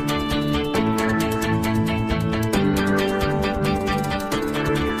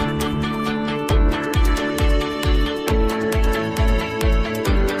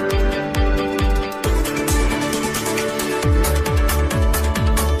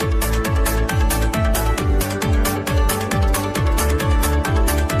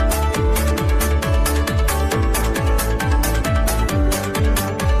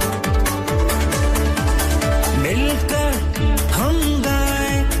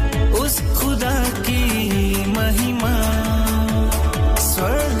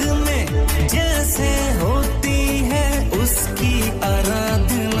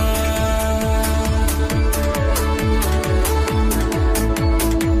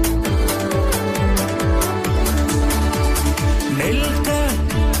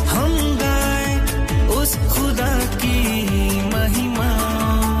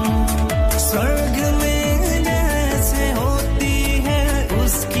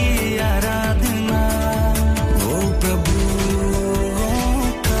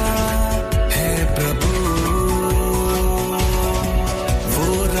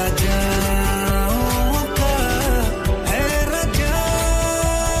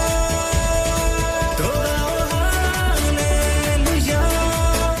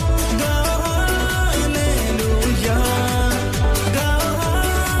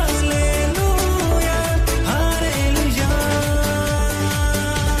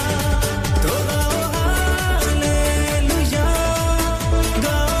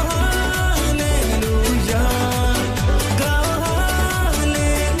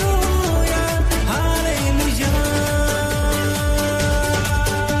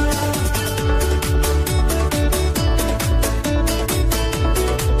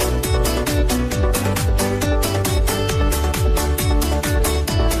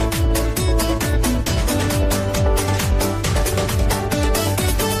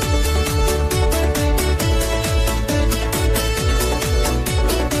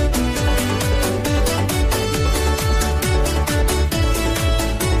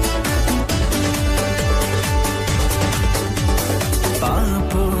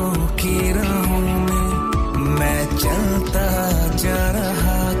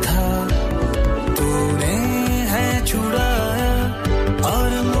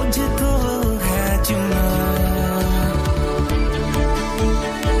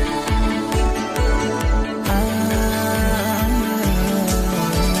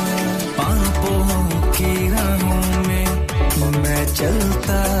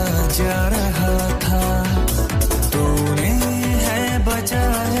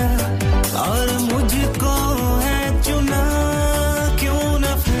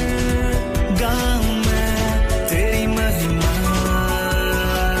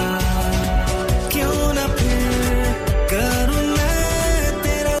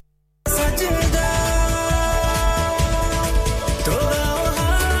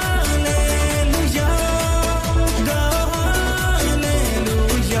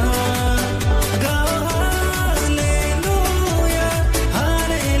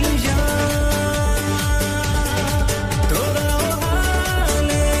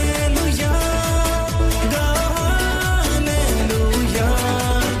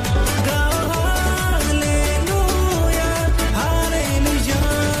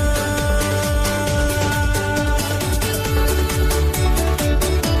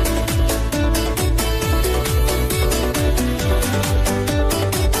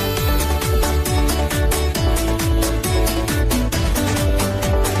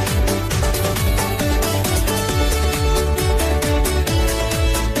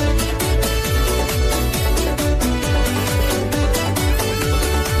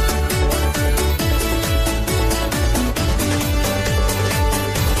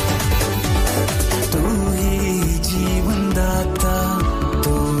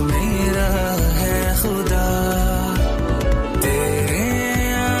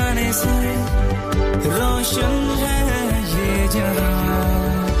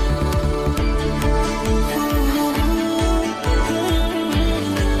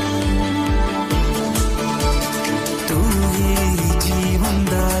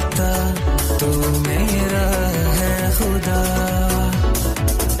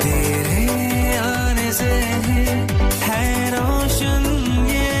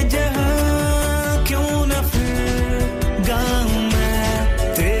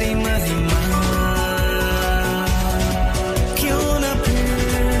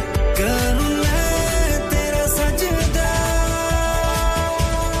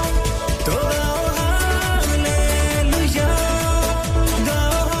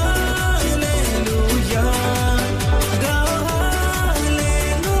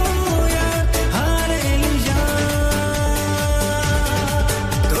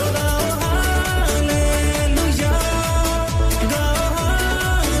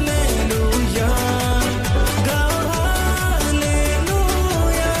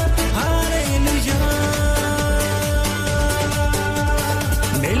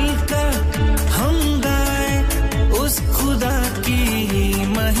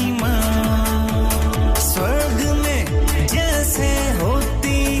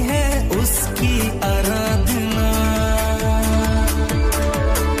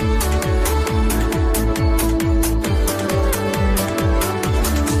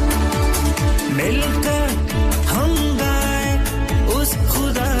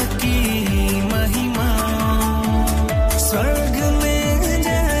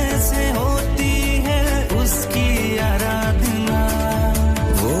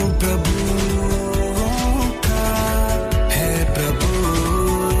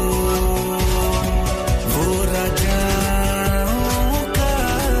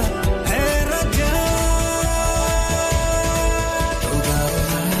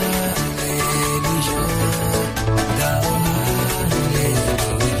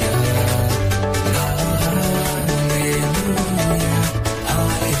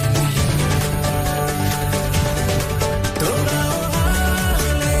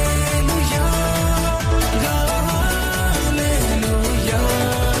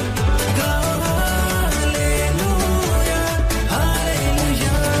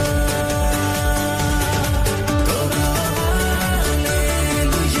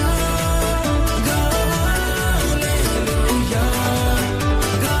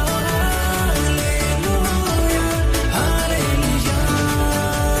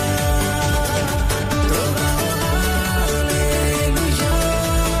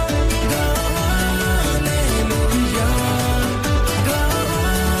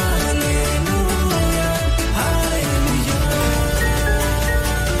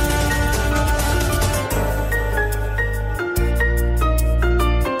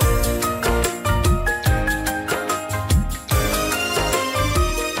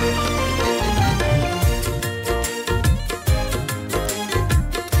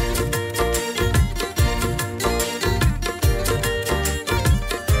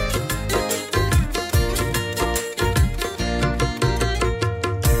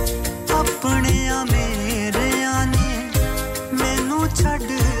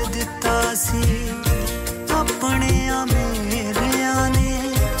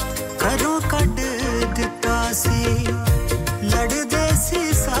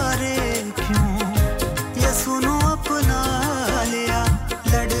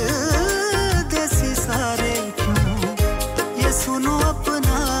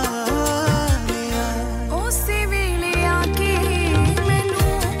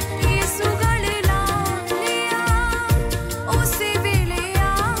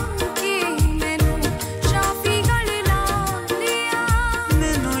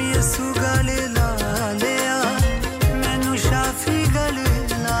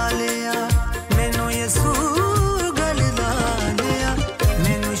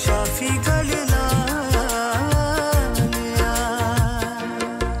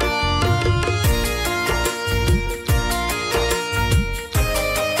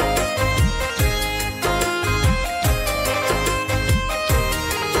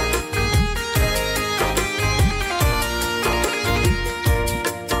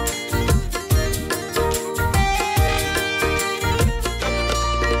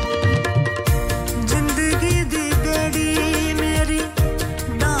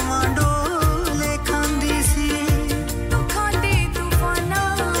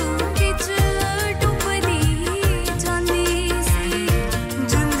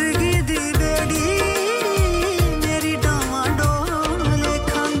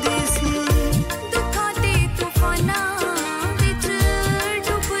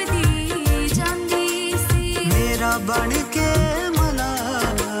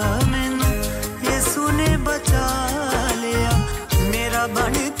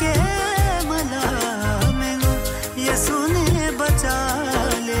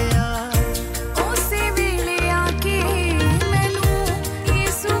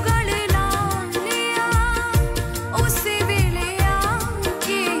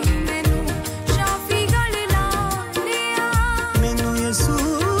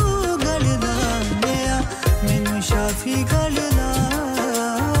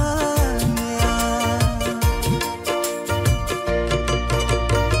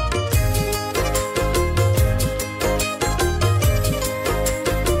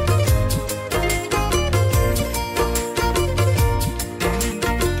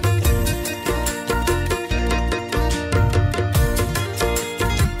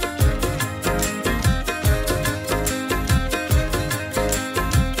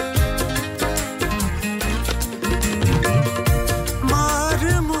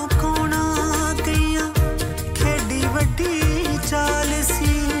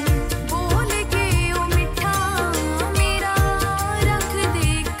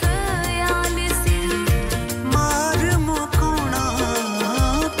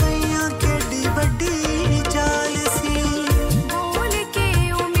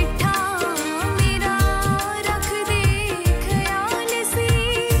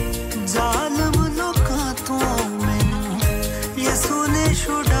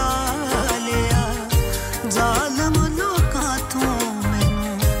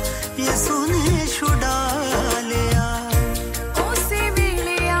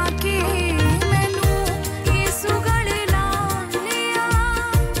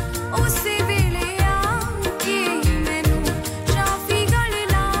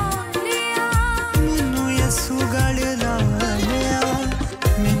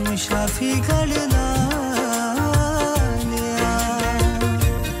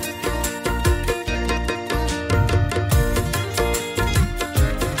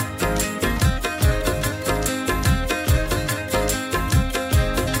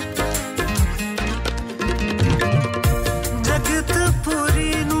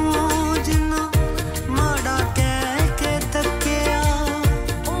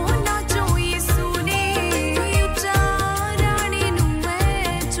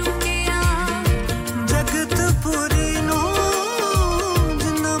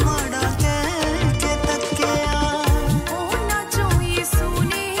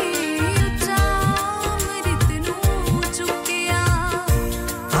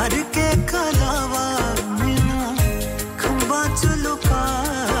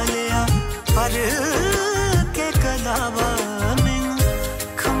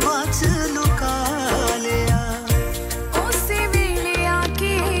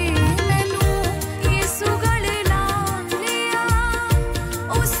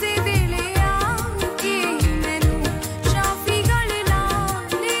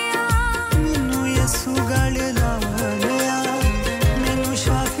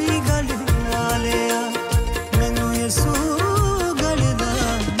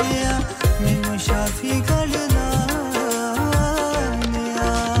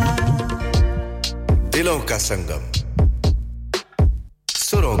दिलों का संगम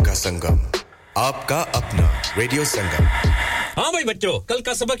सुरों का संगम आपका अपना रेडियो संगम हाँ भाई बच्चों कल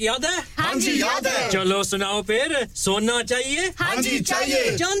का सबक याद है हाँ जी याद है चलो सुनाओ फिर सोना चाहिए हाँ जी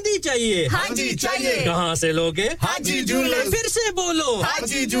चाहिए चांदी चाहिए हाँ जी चाहिए कहाँ से लोगे हाजी जूलर्स फिर से बोलो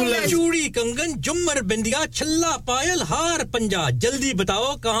हाजी जूलर्स चूड़ी कंगन जुमर बिंदिया छल्ला पायल हार पंजा जल्दी बताओ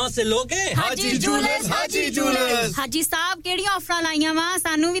कहाँ से लोगे हाजी जूलर्स हाजी साहब केड़ी ऑफर लाईया वा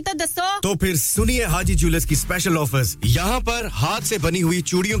सानू भी तो दसो तो फिर सुनिए हाजी जूलर्स की स्पेशल ऑफर्स यहाँ पर हाथ से बनी हुई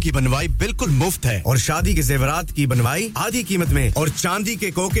चूड़ियों की बनवाई बिल्कुल मुफ्त है और शादी के जेवरात की बनवाई आधी कीमत में और चांदी के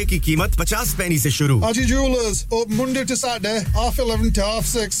कोके की कीमत 50 पैसे से शुरू Haji Jewellers open Monday to Saturday half 11 to half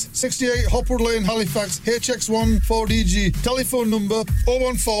 6 68 Hopwood Lane Halifax HX1 4DG telephone number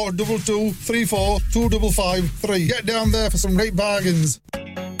 01422342553 get down there for some great bargains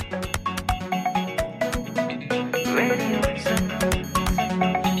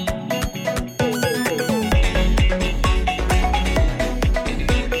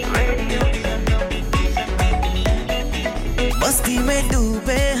मस्ती में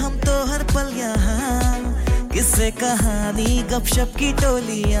डूबे हम तो हर पल यहाँ किस्से कहानी गपशप की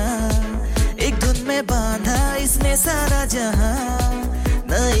टोलियाँ एक धुन में बांधा इसने सारा जहां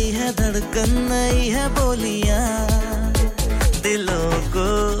नई है धड़कन नई है बोलियाँ दिलों को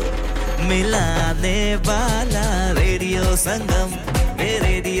मिलाने वाला रेडियो संगम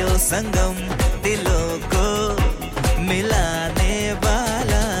दिलों को मिलाने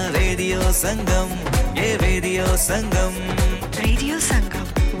वाला रेडियो संगम ये रेडियो संगम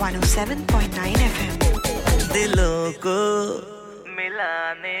 107.9 FM दिलों को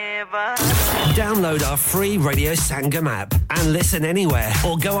मिलाने वाला Download our free Radio Sangam app and listen anywhere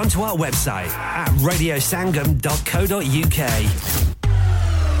or go onto our website at radiosangam.co.uk.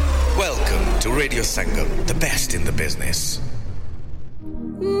 Welcome to Radio Sangam, the best in the business.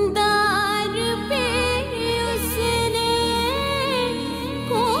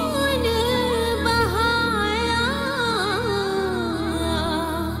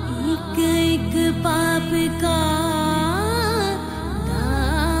 पाप का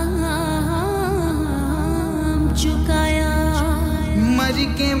दाम चुकाया मर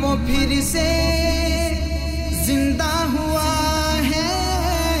के वो फिर से जिंदा हुआ है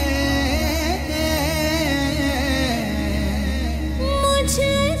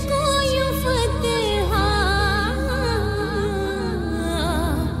मुझको यूं फतेह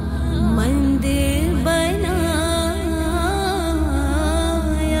मंदिर बना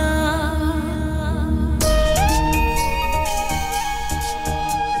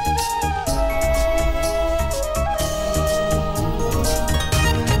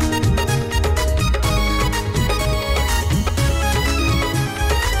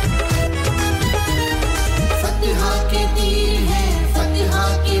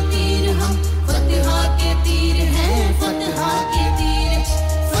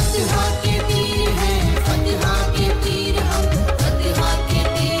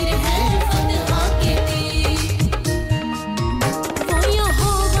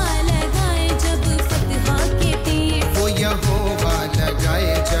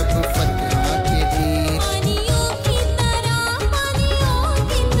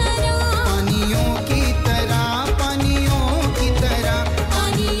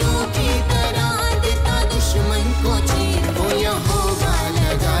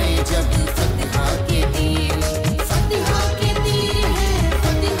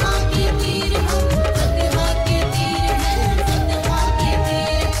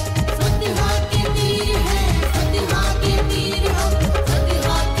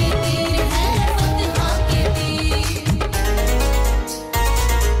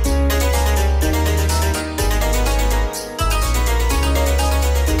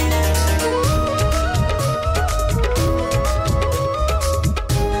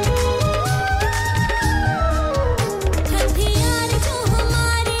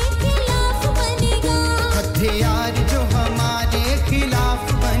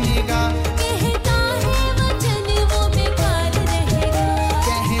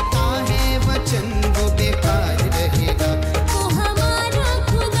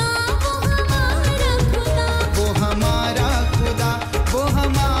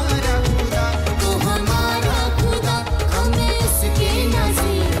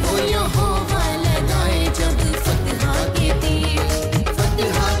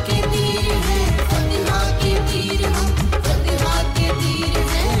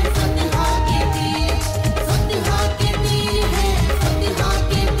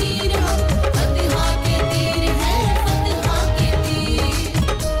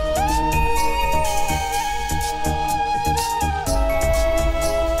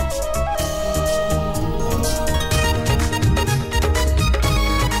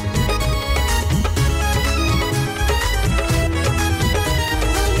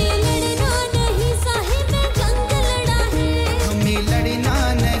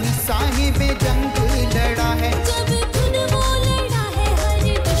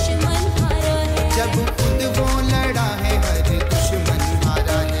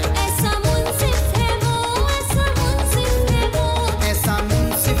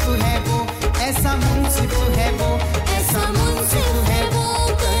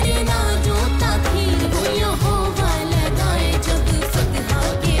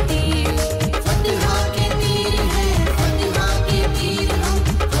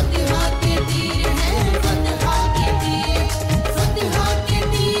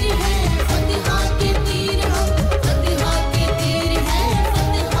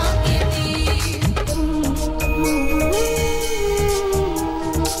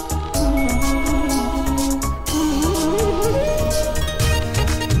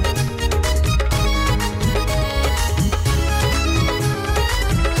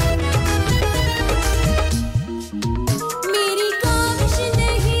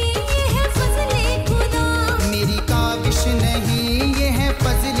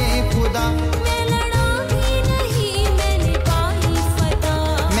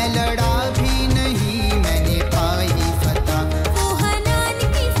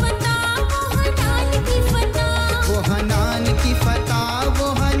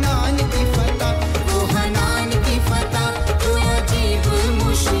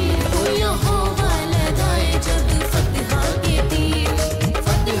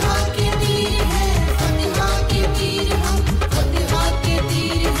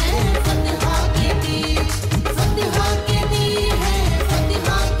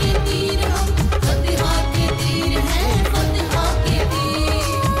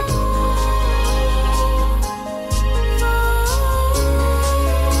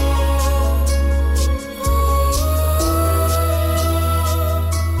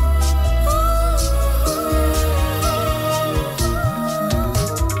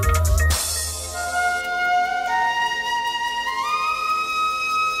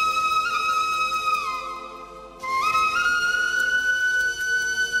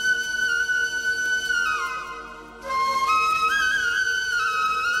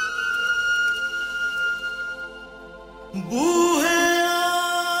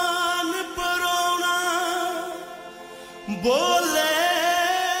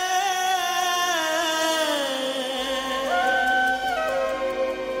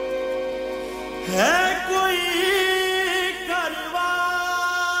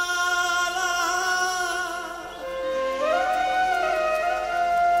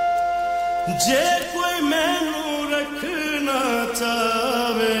जे कोई मैनू रखना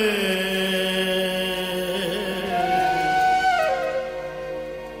चाहे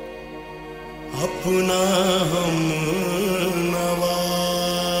अपना हम नवा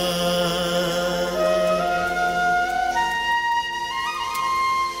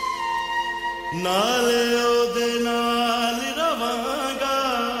नाले ओदे नाल रवांगा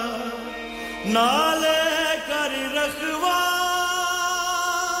नाले कर रखवा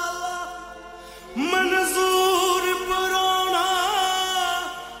मंजूर परोना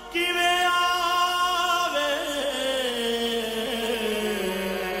किवें आवे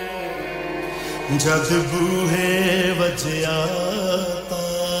जद बूहे वजया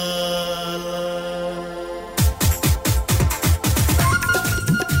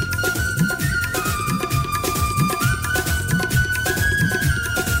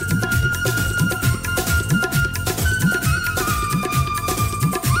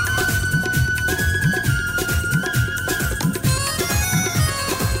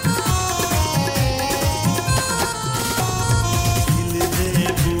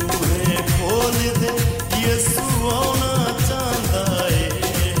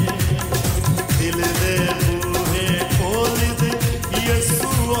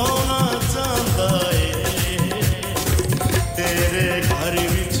तेरे घर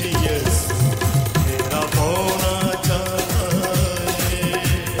विच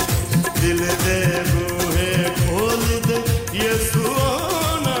यसू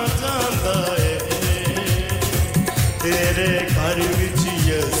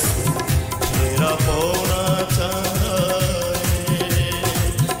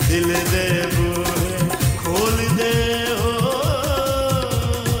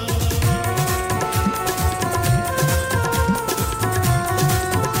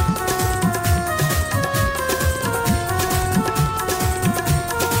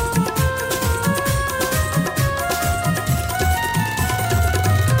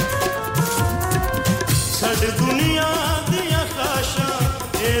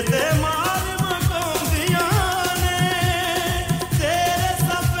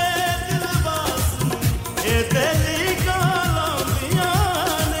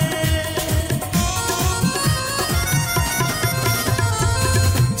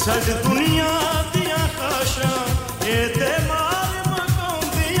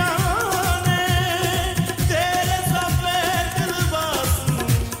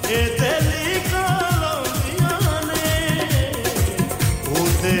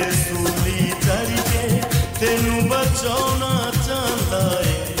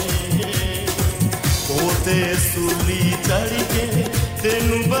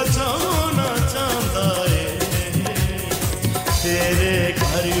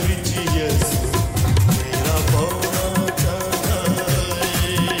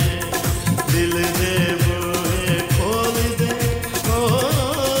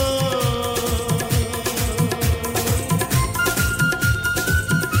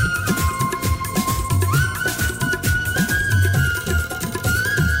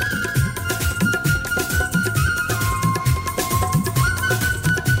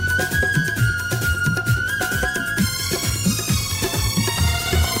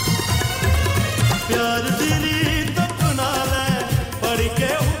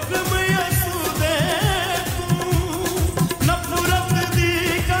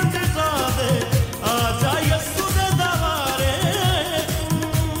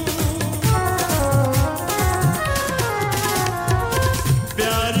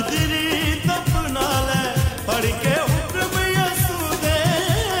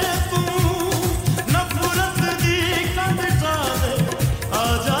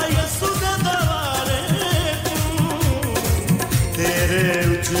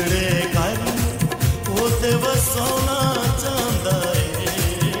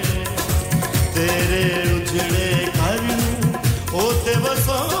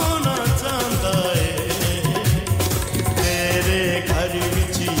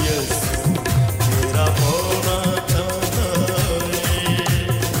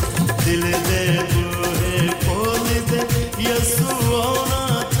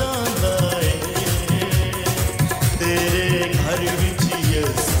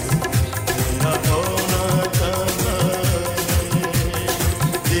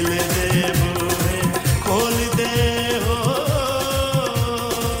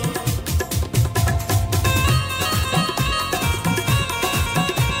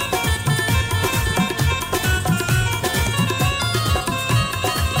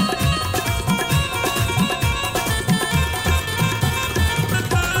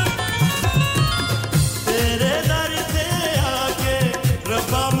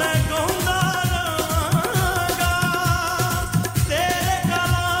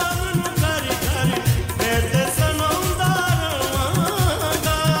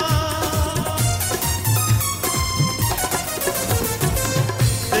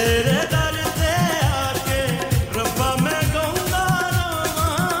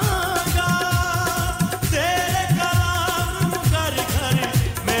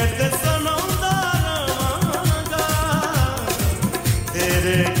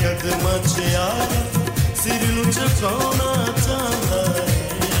तेरे कदमां च यार सिर नु झुकाना चाहंदा है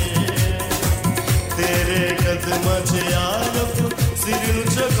तेरे कदमां च यार सिर नु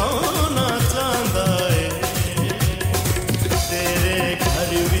झुकाना चाहंदा है तेरे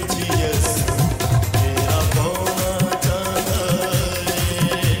घर विच यस तेरा पाना चाहंदा है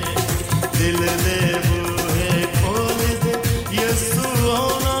दिल दे बूहे खोल दे यसू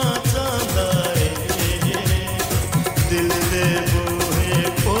आना चाहंदा है दिल दे बूहे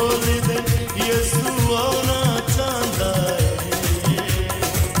खोल दे यसू आना चाहंदा है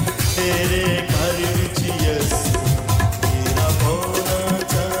तेरे घर विच यस तेरा पाना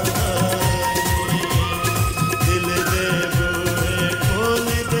चाहंदा है दिल दे बूहे खोल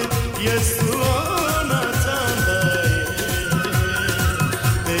दे यसू आना चाहंदा है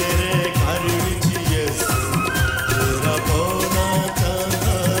तेरे घर विच यस तेरा पाना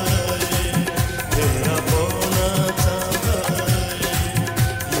चाहंदा है तेरा पाना चाहंदा है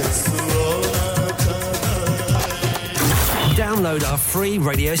यसू आना चाहंदा है Download our free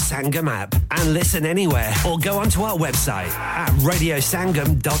Radio Sangam app and listen anywhere or go onto our website at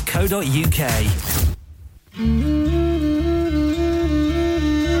radiosangam.co.uk.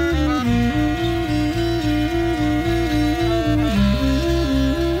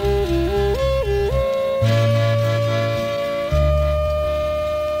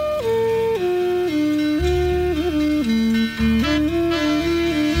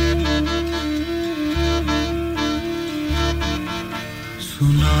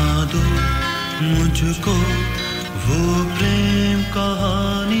 सुना दो मुझको वो प्रेम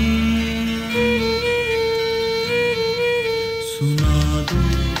कहानी सुना दो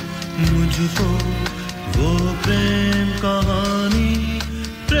मुझको वो प्रेम कहानी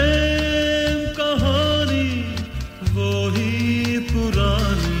वो ही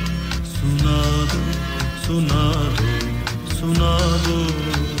पुरानी सुना दो सुना दो सुना दो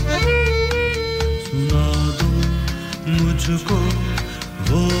सुना दो मुझको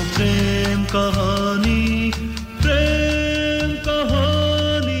वो प्रेम कहानी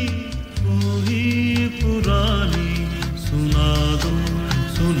वो ही पुरानी सुना दो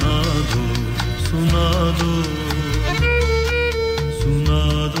सुना दो सुना दो सुना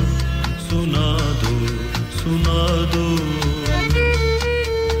दो सुना दो सुना दो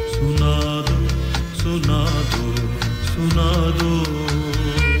सुना दो सुना दो सुना दो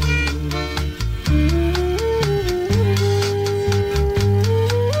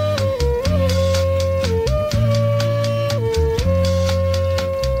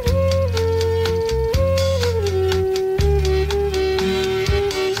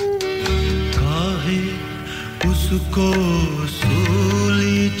को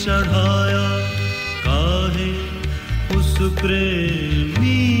सूली चढ़ाया काहे उस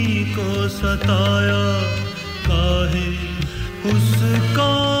प्रेमी को सताया काहे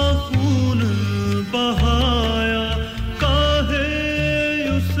उसका खून बहाया काहे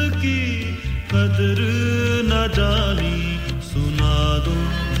उसकी कदर न जानी सुना दो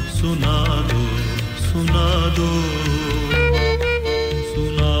सुना दो सुना दो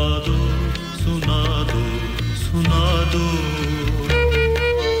सुना दो सुना दो सुना दो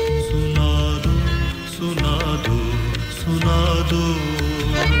सुना दो सुना दो सुना दो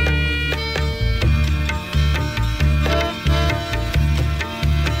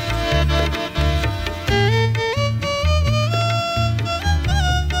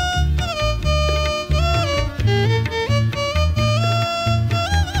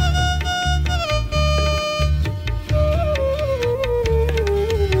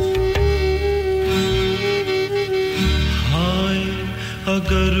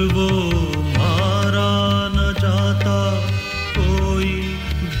अगर वो मारा न जाता कोई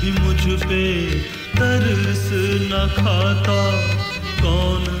भी मुझ पे तरस न खाता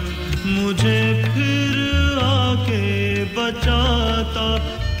कौन मुझे फिर आके बचाता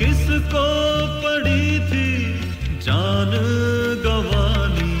किसको पड़ी थी जान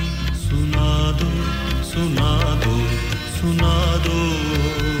गवानी सुना दो सुना दो सुना दो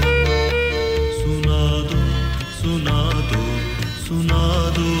सुना दो सुना दो सुना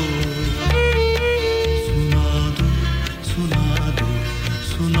दो सुना दो सुना दो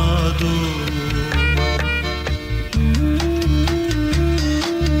सुना दो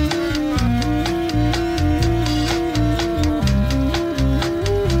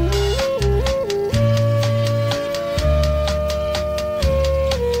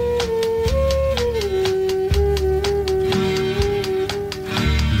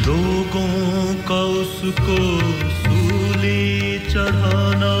लोगों का उसको सूली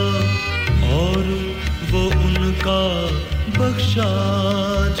चढ़ाना और वो उनका बख्शा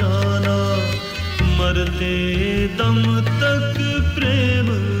जाना मरते दम तक प्रेम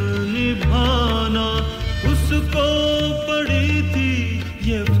निभाना उसको पड़ी थी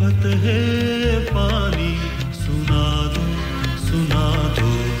ये फतह पानी सुना दो सुना दो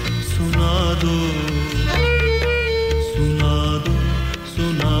सुना दो सुना दो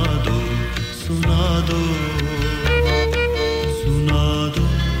सुना दो सुना दो सुना दो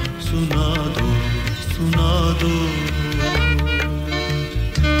सुना दो सुना दो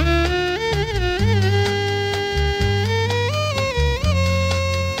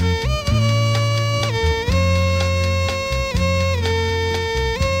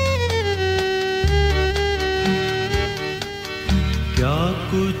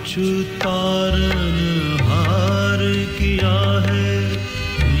कुछ तारन हार किया है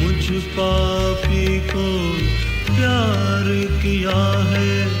मुझ पापी को प्यार किया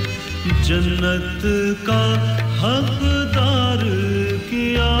है जन्नत का हकदार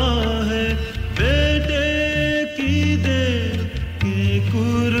किया है बेटे की दे के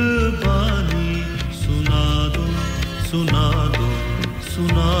कुर्बानी सुना दो सुना दो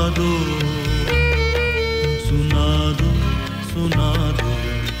सुना दो सुना दो सुना दो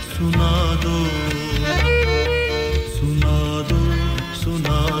सुना दो सुना दो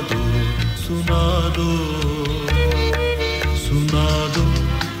सुना दो सुना दो सुना दो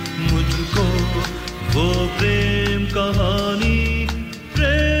मुझको वो प्रेम कहानी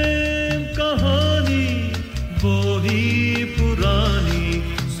वो ही पुरानी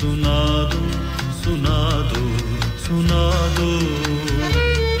सुना दो सुना दो सुना दो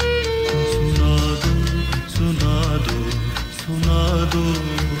सुना दो सुना दो सुना दो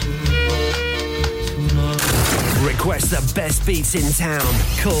Request the best beats in town.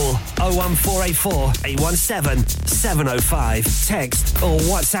 Call 01484 817 705. Text or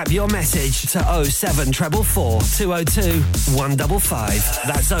WhatsApp your message to 07444 202 155.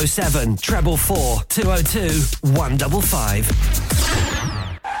 That's 07444 202 155.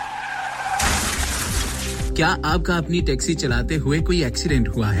 क्या आपका अपनी टैक्सी चलाते हुए कोई एक्सीडेंट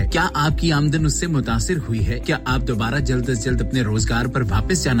हुआ है क्या आपकी आमदन उससे मुतासिर हुई है क्या आप दोबारा जल्द से जल्द अपने रोजगार पर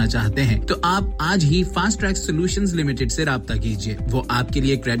वापस जाना चाहते हैं तो आप आज ही फास्ट ट्रैक सॉल्यूशंस लिमिटेड से राब्ता कीजिए वो आपके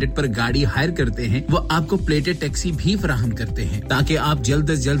लिए क्रेडिट पर गाड़ी हायर करते हैं वो आपको प्लेटेड टैक्सी भी फराहम करते हैं ताकि आप जल्द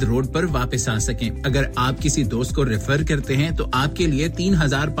से जल्द रोड पर वापस आ सकें अगर आप किसी दोस्त को रेफर करते हैं तो आपके लिए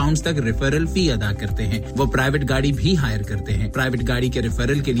 3000 पाउंड तक रेफरल फी अदा करते हैं वो प्राइवेट गाड़ी भी हायर करते हैं प्राइवेट गाड़ी के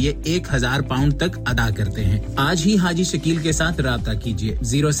रेफरल के लिए 1000 पाउंड तक अदा करते हैं आज ही हाजी शकील के साथ राब्ता कीजिए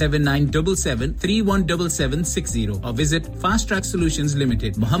 07977317760 और visit fast track solutions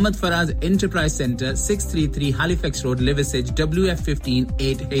limited Mohammad Faraz enterprise centre 633 Halifax road Liversedge WF15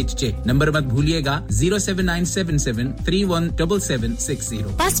 8HJ number मत भूलिएगा 07977317760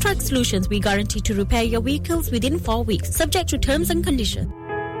 Fast Track Solutions we guarantee to repair your vehicles within 4 weeks subject to terms and conditions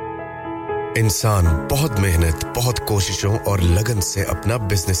इंसान बहुत मेहनत बहुत कोशिशों और लगन से अपना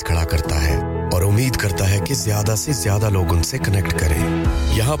बिजनेस खड़ा करता है और उम्मीद करता है कि ज्यादा से ज्यादा लोग उनसे कनेक्ट करें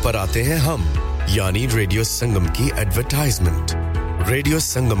यहाँ पर आते हैं हम यानी रेडियो संगम की एडवर्टाइजमेंट रेडियो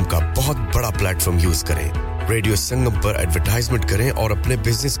संगम का बहुत बड़ा प्लेटफॉर्म यूज करें रेडियो संगम पर एडवर्टाइजमेंट करें और अपने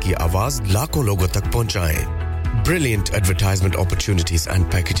बिजनेस की आवाज लाखों लोगों तक पहुंचाएं Brilliant advertisement opportunities and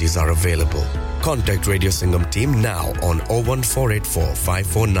packages are available. Contact Radio Sangam team now on 01484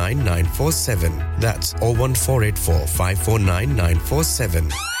 549 947. That's 01484 549 947.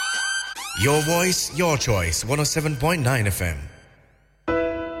 Your voice, your choice. 107.9 FM.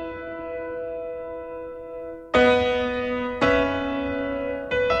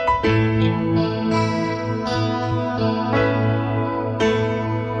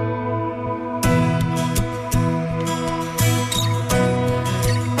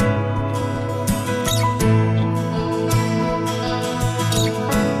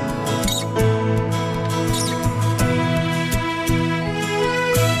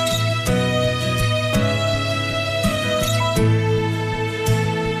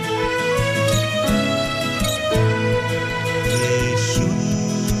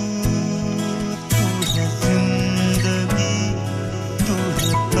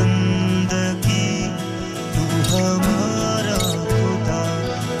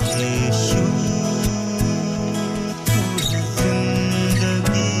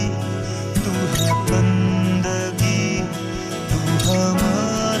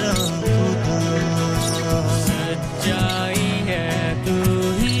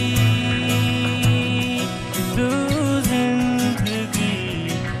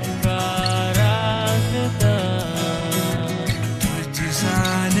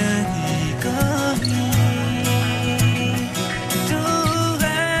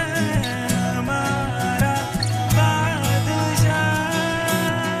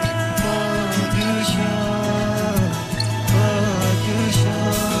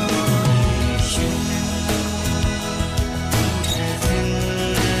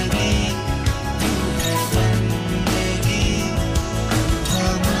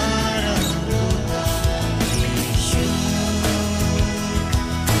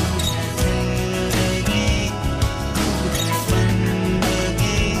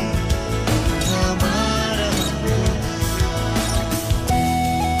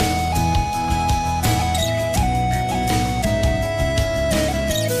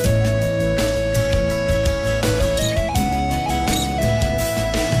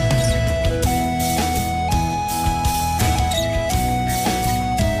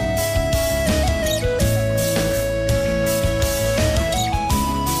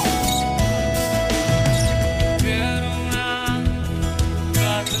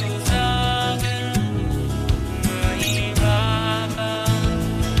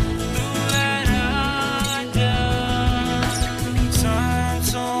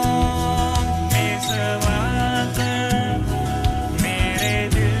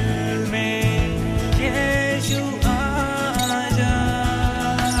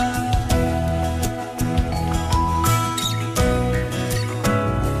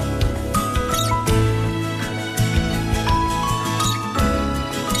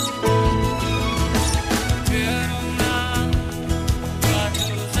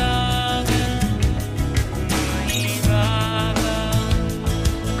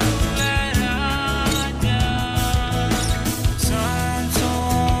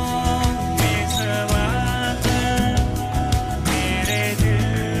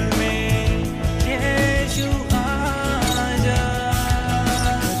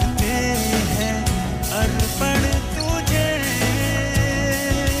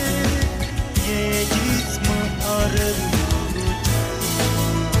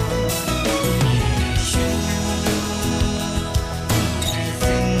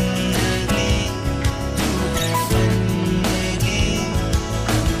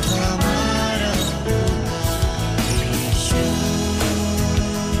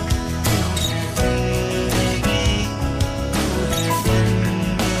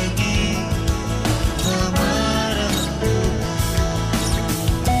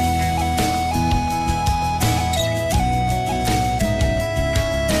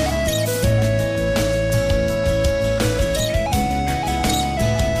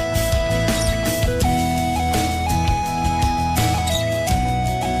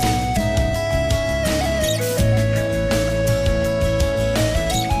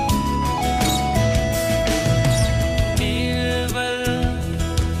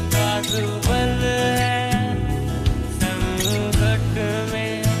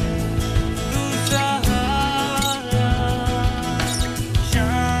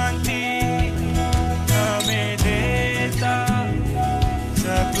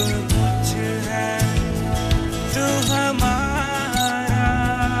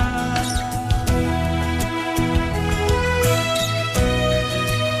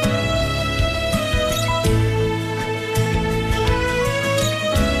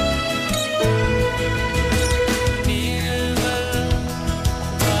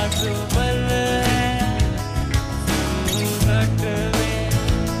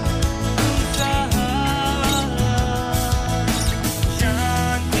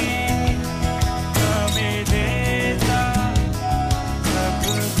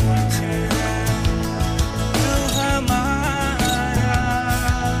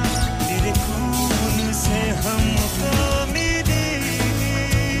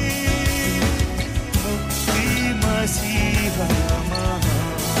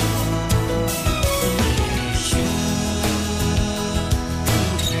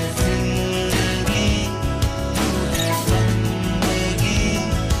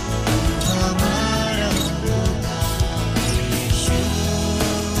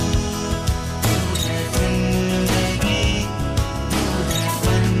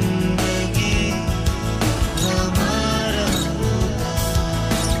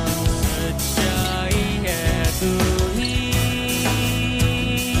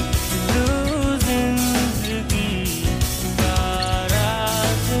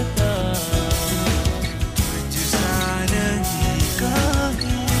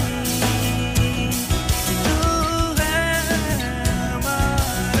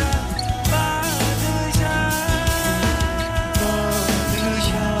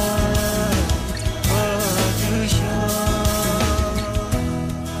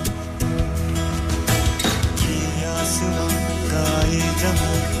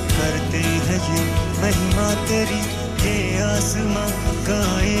 तेरी ये आसमां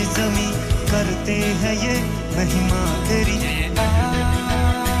गाए ज़मीं करते हैं ये महिमा तेरी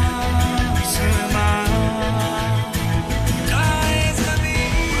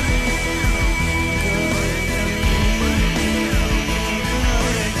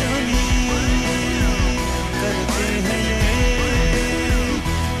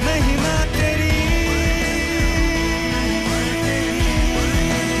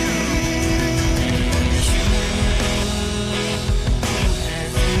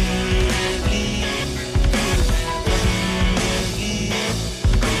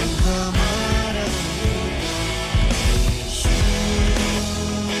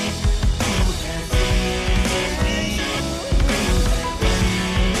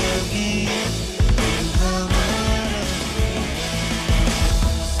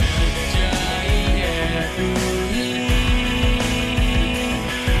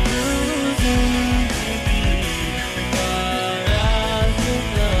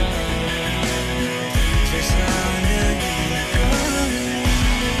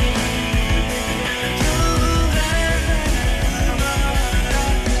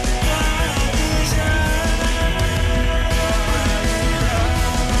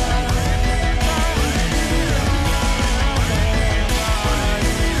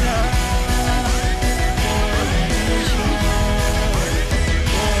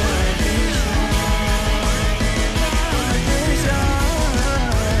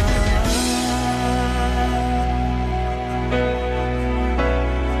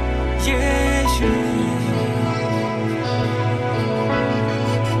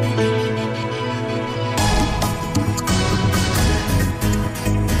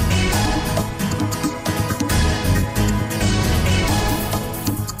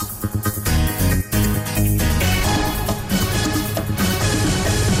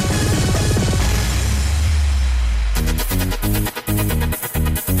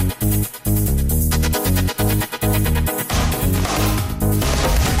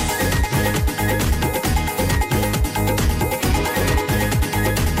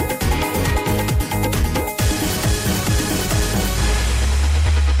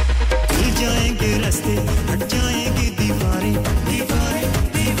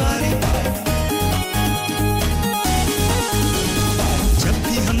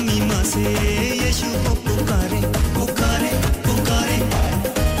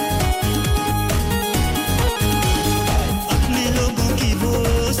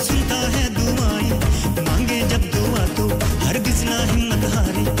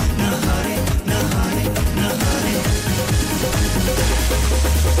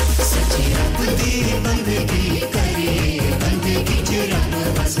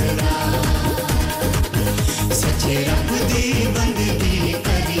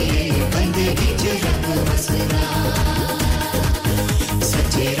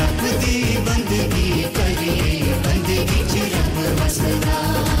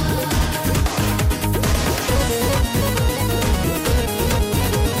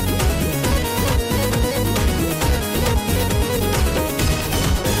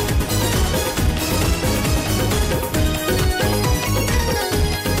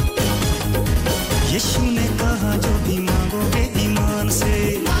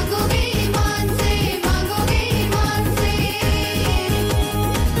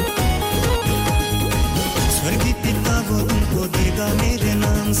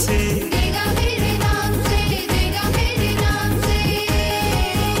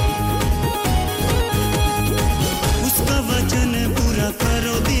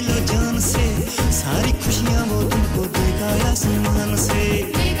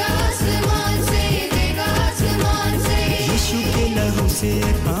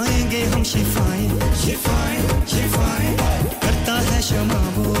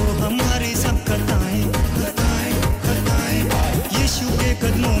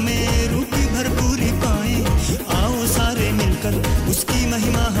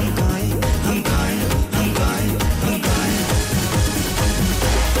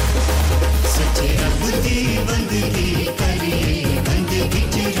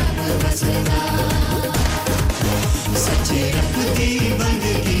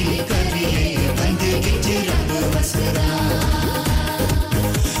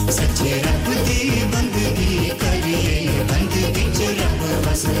सच्चे रब दी बंदगी करिए बंदगी च रब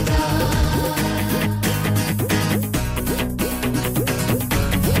वसदा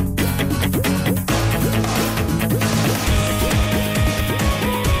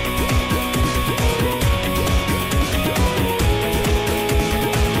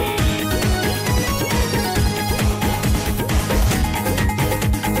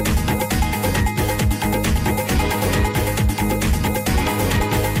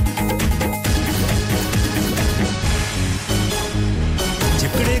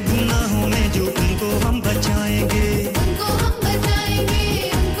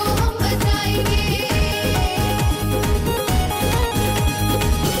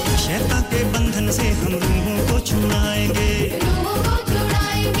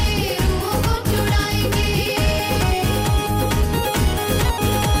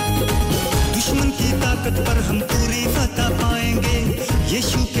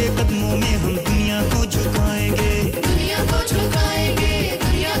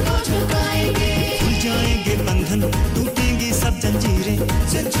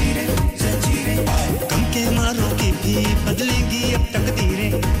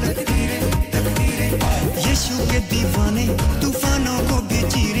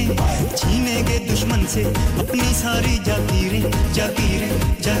से अपनी सारी जागीरें जागीरें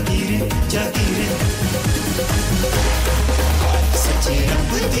जागीरें जागीरें सच्चे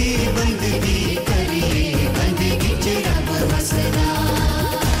रब दी बंदगी करिए बंदगी च रब वसदा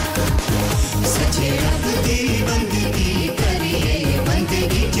सच्चे रब दी बंदगी करिए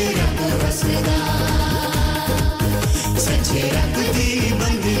बंदगी च रब वसदा सच्चे रब दी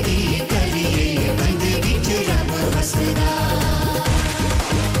बंदगी करिए बंदगी च रब वसदा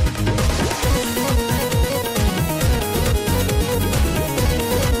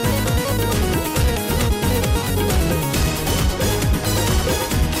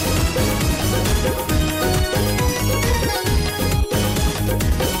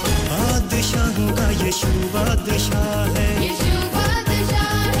यीशु बादशाह है यीशु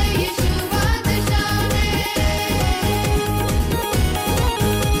बादशाह है यीशु बादशाह है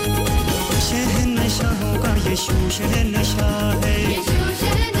शहंशाहों का यीशु शहंशाह है यीशु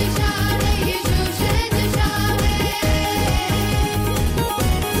शहंशाह है यीशु शहंशाह है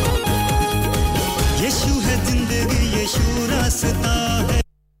यीशु है जिंदगी यीशु रास्ता है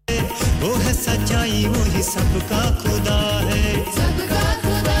वो है सच्चाई वो ही सबका खुदा है सबका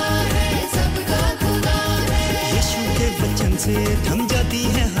खुदा से थम जाती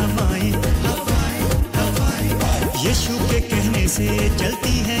है हवाएं हवाएं हवाएं यीशु के कहने से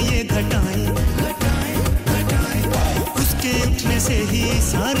चलती हैं ये घटाएं घटाएं घटाएं उसके उठने से ही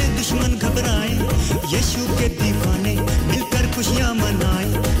सारे दुश्मन घबराएं यीशु के दीवाने मिलकर खुशियां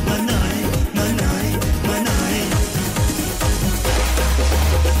मनाएं मनाएं मनाएं मनाएं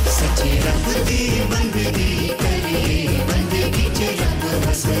सच्चे रब दी बंदगी करिए बंदगी च रब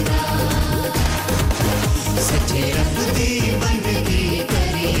वसदा सच्चे रब दी बंदगी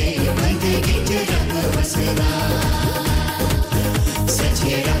करिए बंदगी च रब वसदा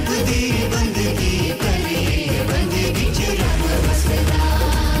सच्चे रब दी बंदगी करिए बंदगी च रब वसदा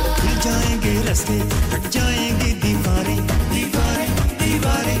खुल जाएंगे रास्ते हट जाएंगी दीवारें दीवारें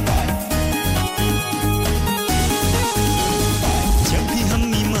दीवारें जब भी हम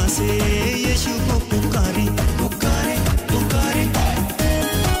ईमान से यीशु को पुकारें पुकारें पुकारें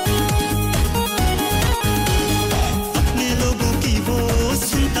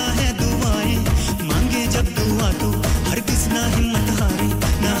सुनता है दुआएं मांगे जब दुआ तो हरगिज़ ना हिम्मत हारे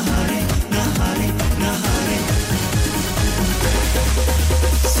ना हारे ना हारे ना हारे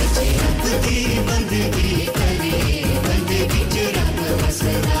सच्चे रब दी बंदगी करिए बंदगी च रब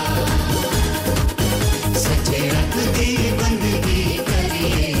वसदा सच्चे रब दी बंदगी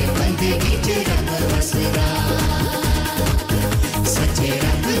करिए बंदगी च रब वसदा सच्चे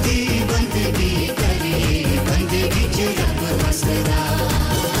रब दी बंदगी करिए बंदगी च रब वसदा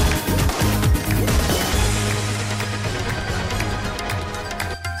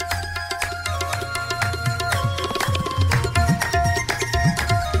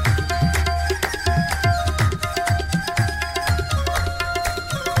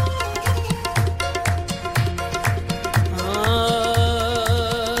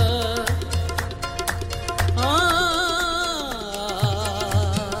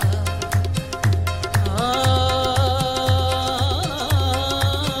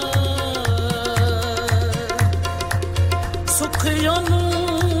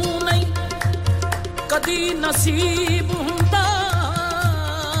नसीब हुंदा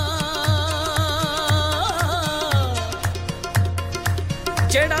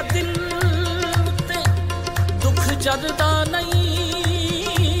जेड़ा दिल ते दुख जरदा नहीं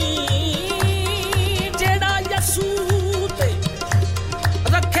जेड़ा यसू ते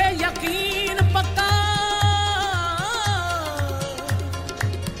रखे यकीन पक्का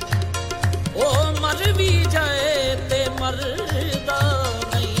ओ मर भी जाए ते मरदा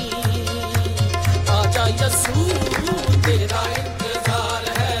यसू तेरा इंतजार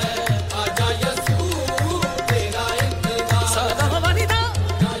है आजा यसू तेरा इंतजार सदा वनिदा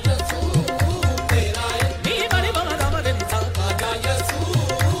आजा यसू तेरा इंतजार बड़ी बड़ा बड़ी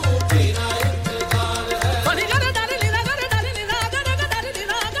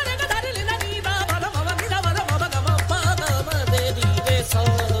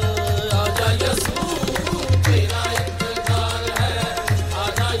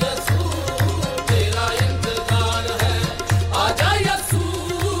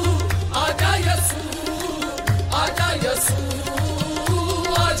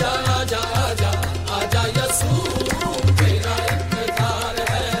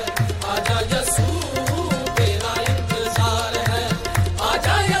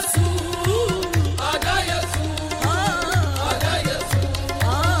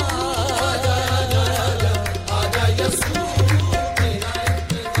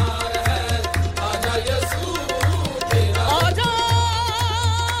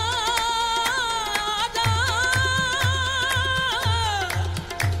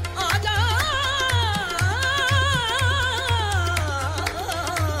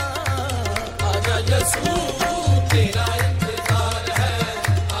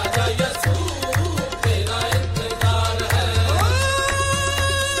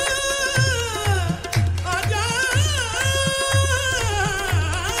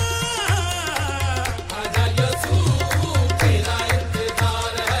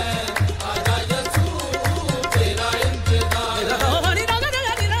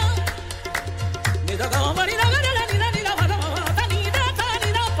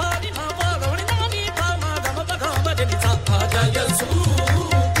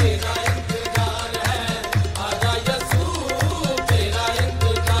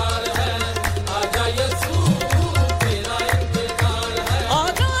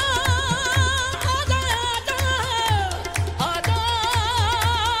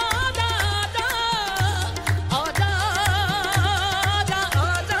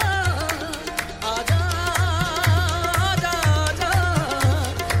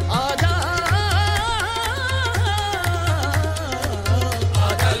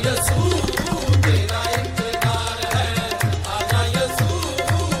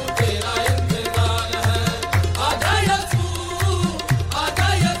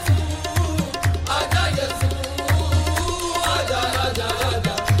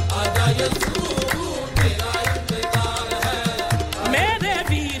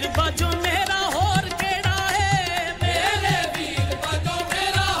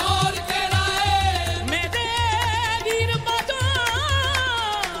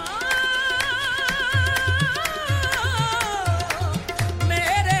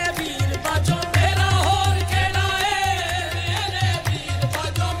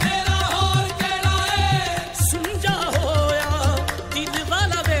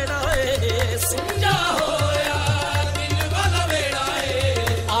सुंजा होया दिल वाला बेड़ा है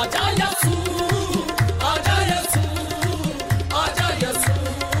आजा यसू आजा यसू आजा यसू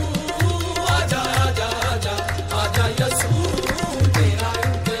आजा आजा आजा आजा यसू तेरा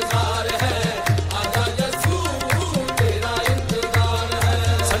इंतजार है आजा यसू तेरा इंतजार है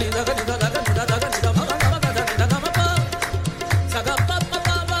सली लगा लगा लगा लगा लगा saga pa pa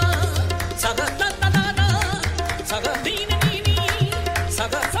pa pa saga ta ta ta ta saga ni ni ni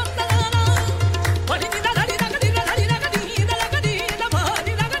saga sa ta ta ta pani ni da di da di da di da di da la di da pa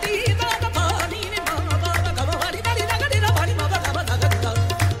ni da di da da pa ni ni ma ma ba ga ma ni da di da di da pa ni ma ba ga ma da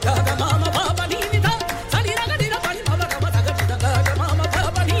ga ga ma ma pa pa ni ni da sa ni da di da pa ni ma ba ga ma da ga ga ma ma pa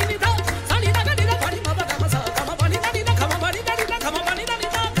pa ni ni da sa ni da di da pa ni ma ba ga ma sa ga ma pa ni da di da ga ma pa ni da di da ga ma pa ni da di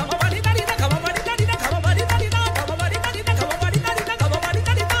da ga ma pa ni da di da ga ma pa ni da di da ga ma pa ni da di da ga ma pa ni da di da ga ma pa ni da di da ga ma pa ni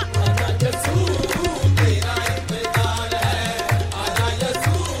da di da आजा यसू तेरा इंतजार है आजा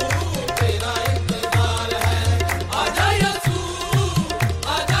यसू तेरा इंतजार है आजा यसू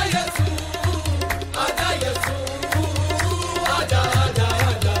आजा यसू आजा यसू आजा आजा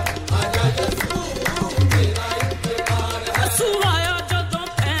आजा आजा यसू तेरा इंतजार है यसू आया जदों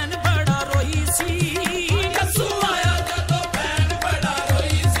भैन बड़ा रोई सी यसू आया जदों भैन बड़ा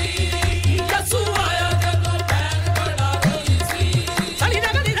रोई सी यसू आया जदों भैन बड़ा रोई सी सली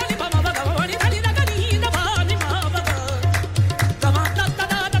लगा दी दी बाबा बाबा वाली दी लगा दी दा बानी मा बाबा तमा ता ता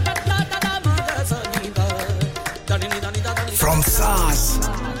ता ता ता ता मा गा सा नी दा नी दा नी दा From Saz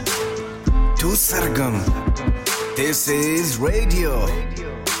to Sargam, this is Radio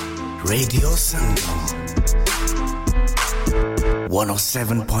Sangam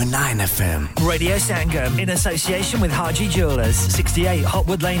 107.9 FM. Radio Sangam in association with Haji Jewellers, 68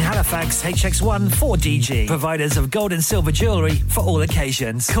 Hotwood Lane, Halifax, HX1 4DG. Providers of gold and silver jewellery for all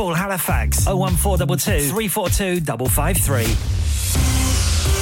occasions. Call Halifax 01422 342 553.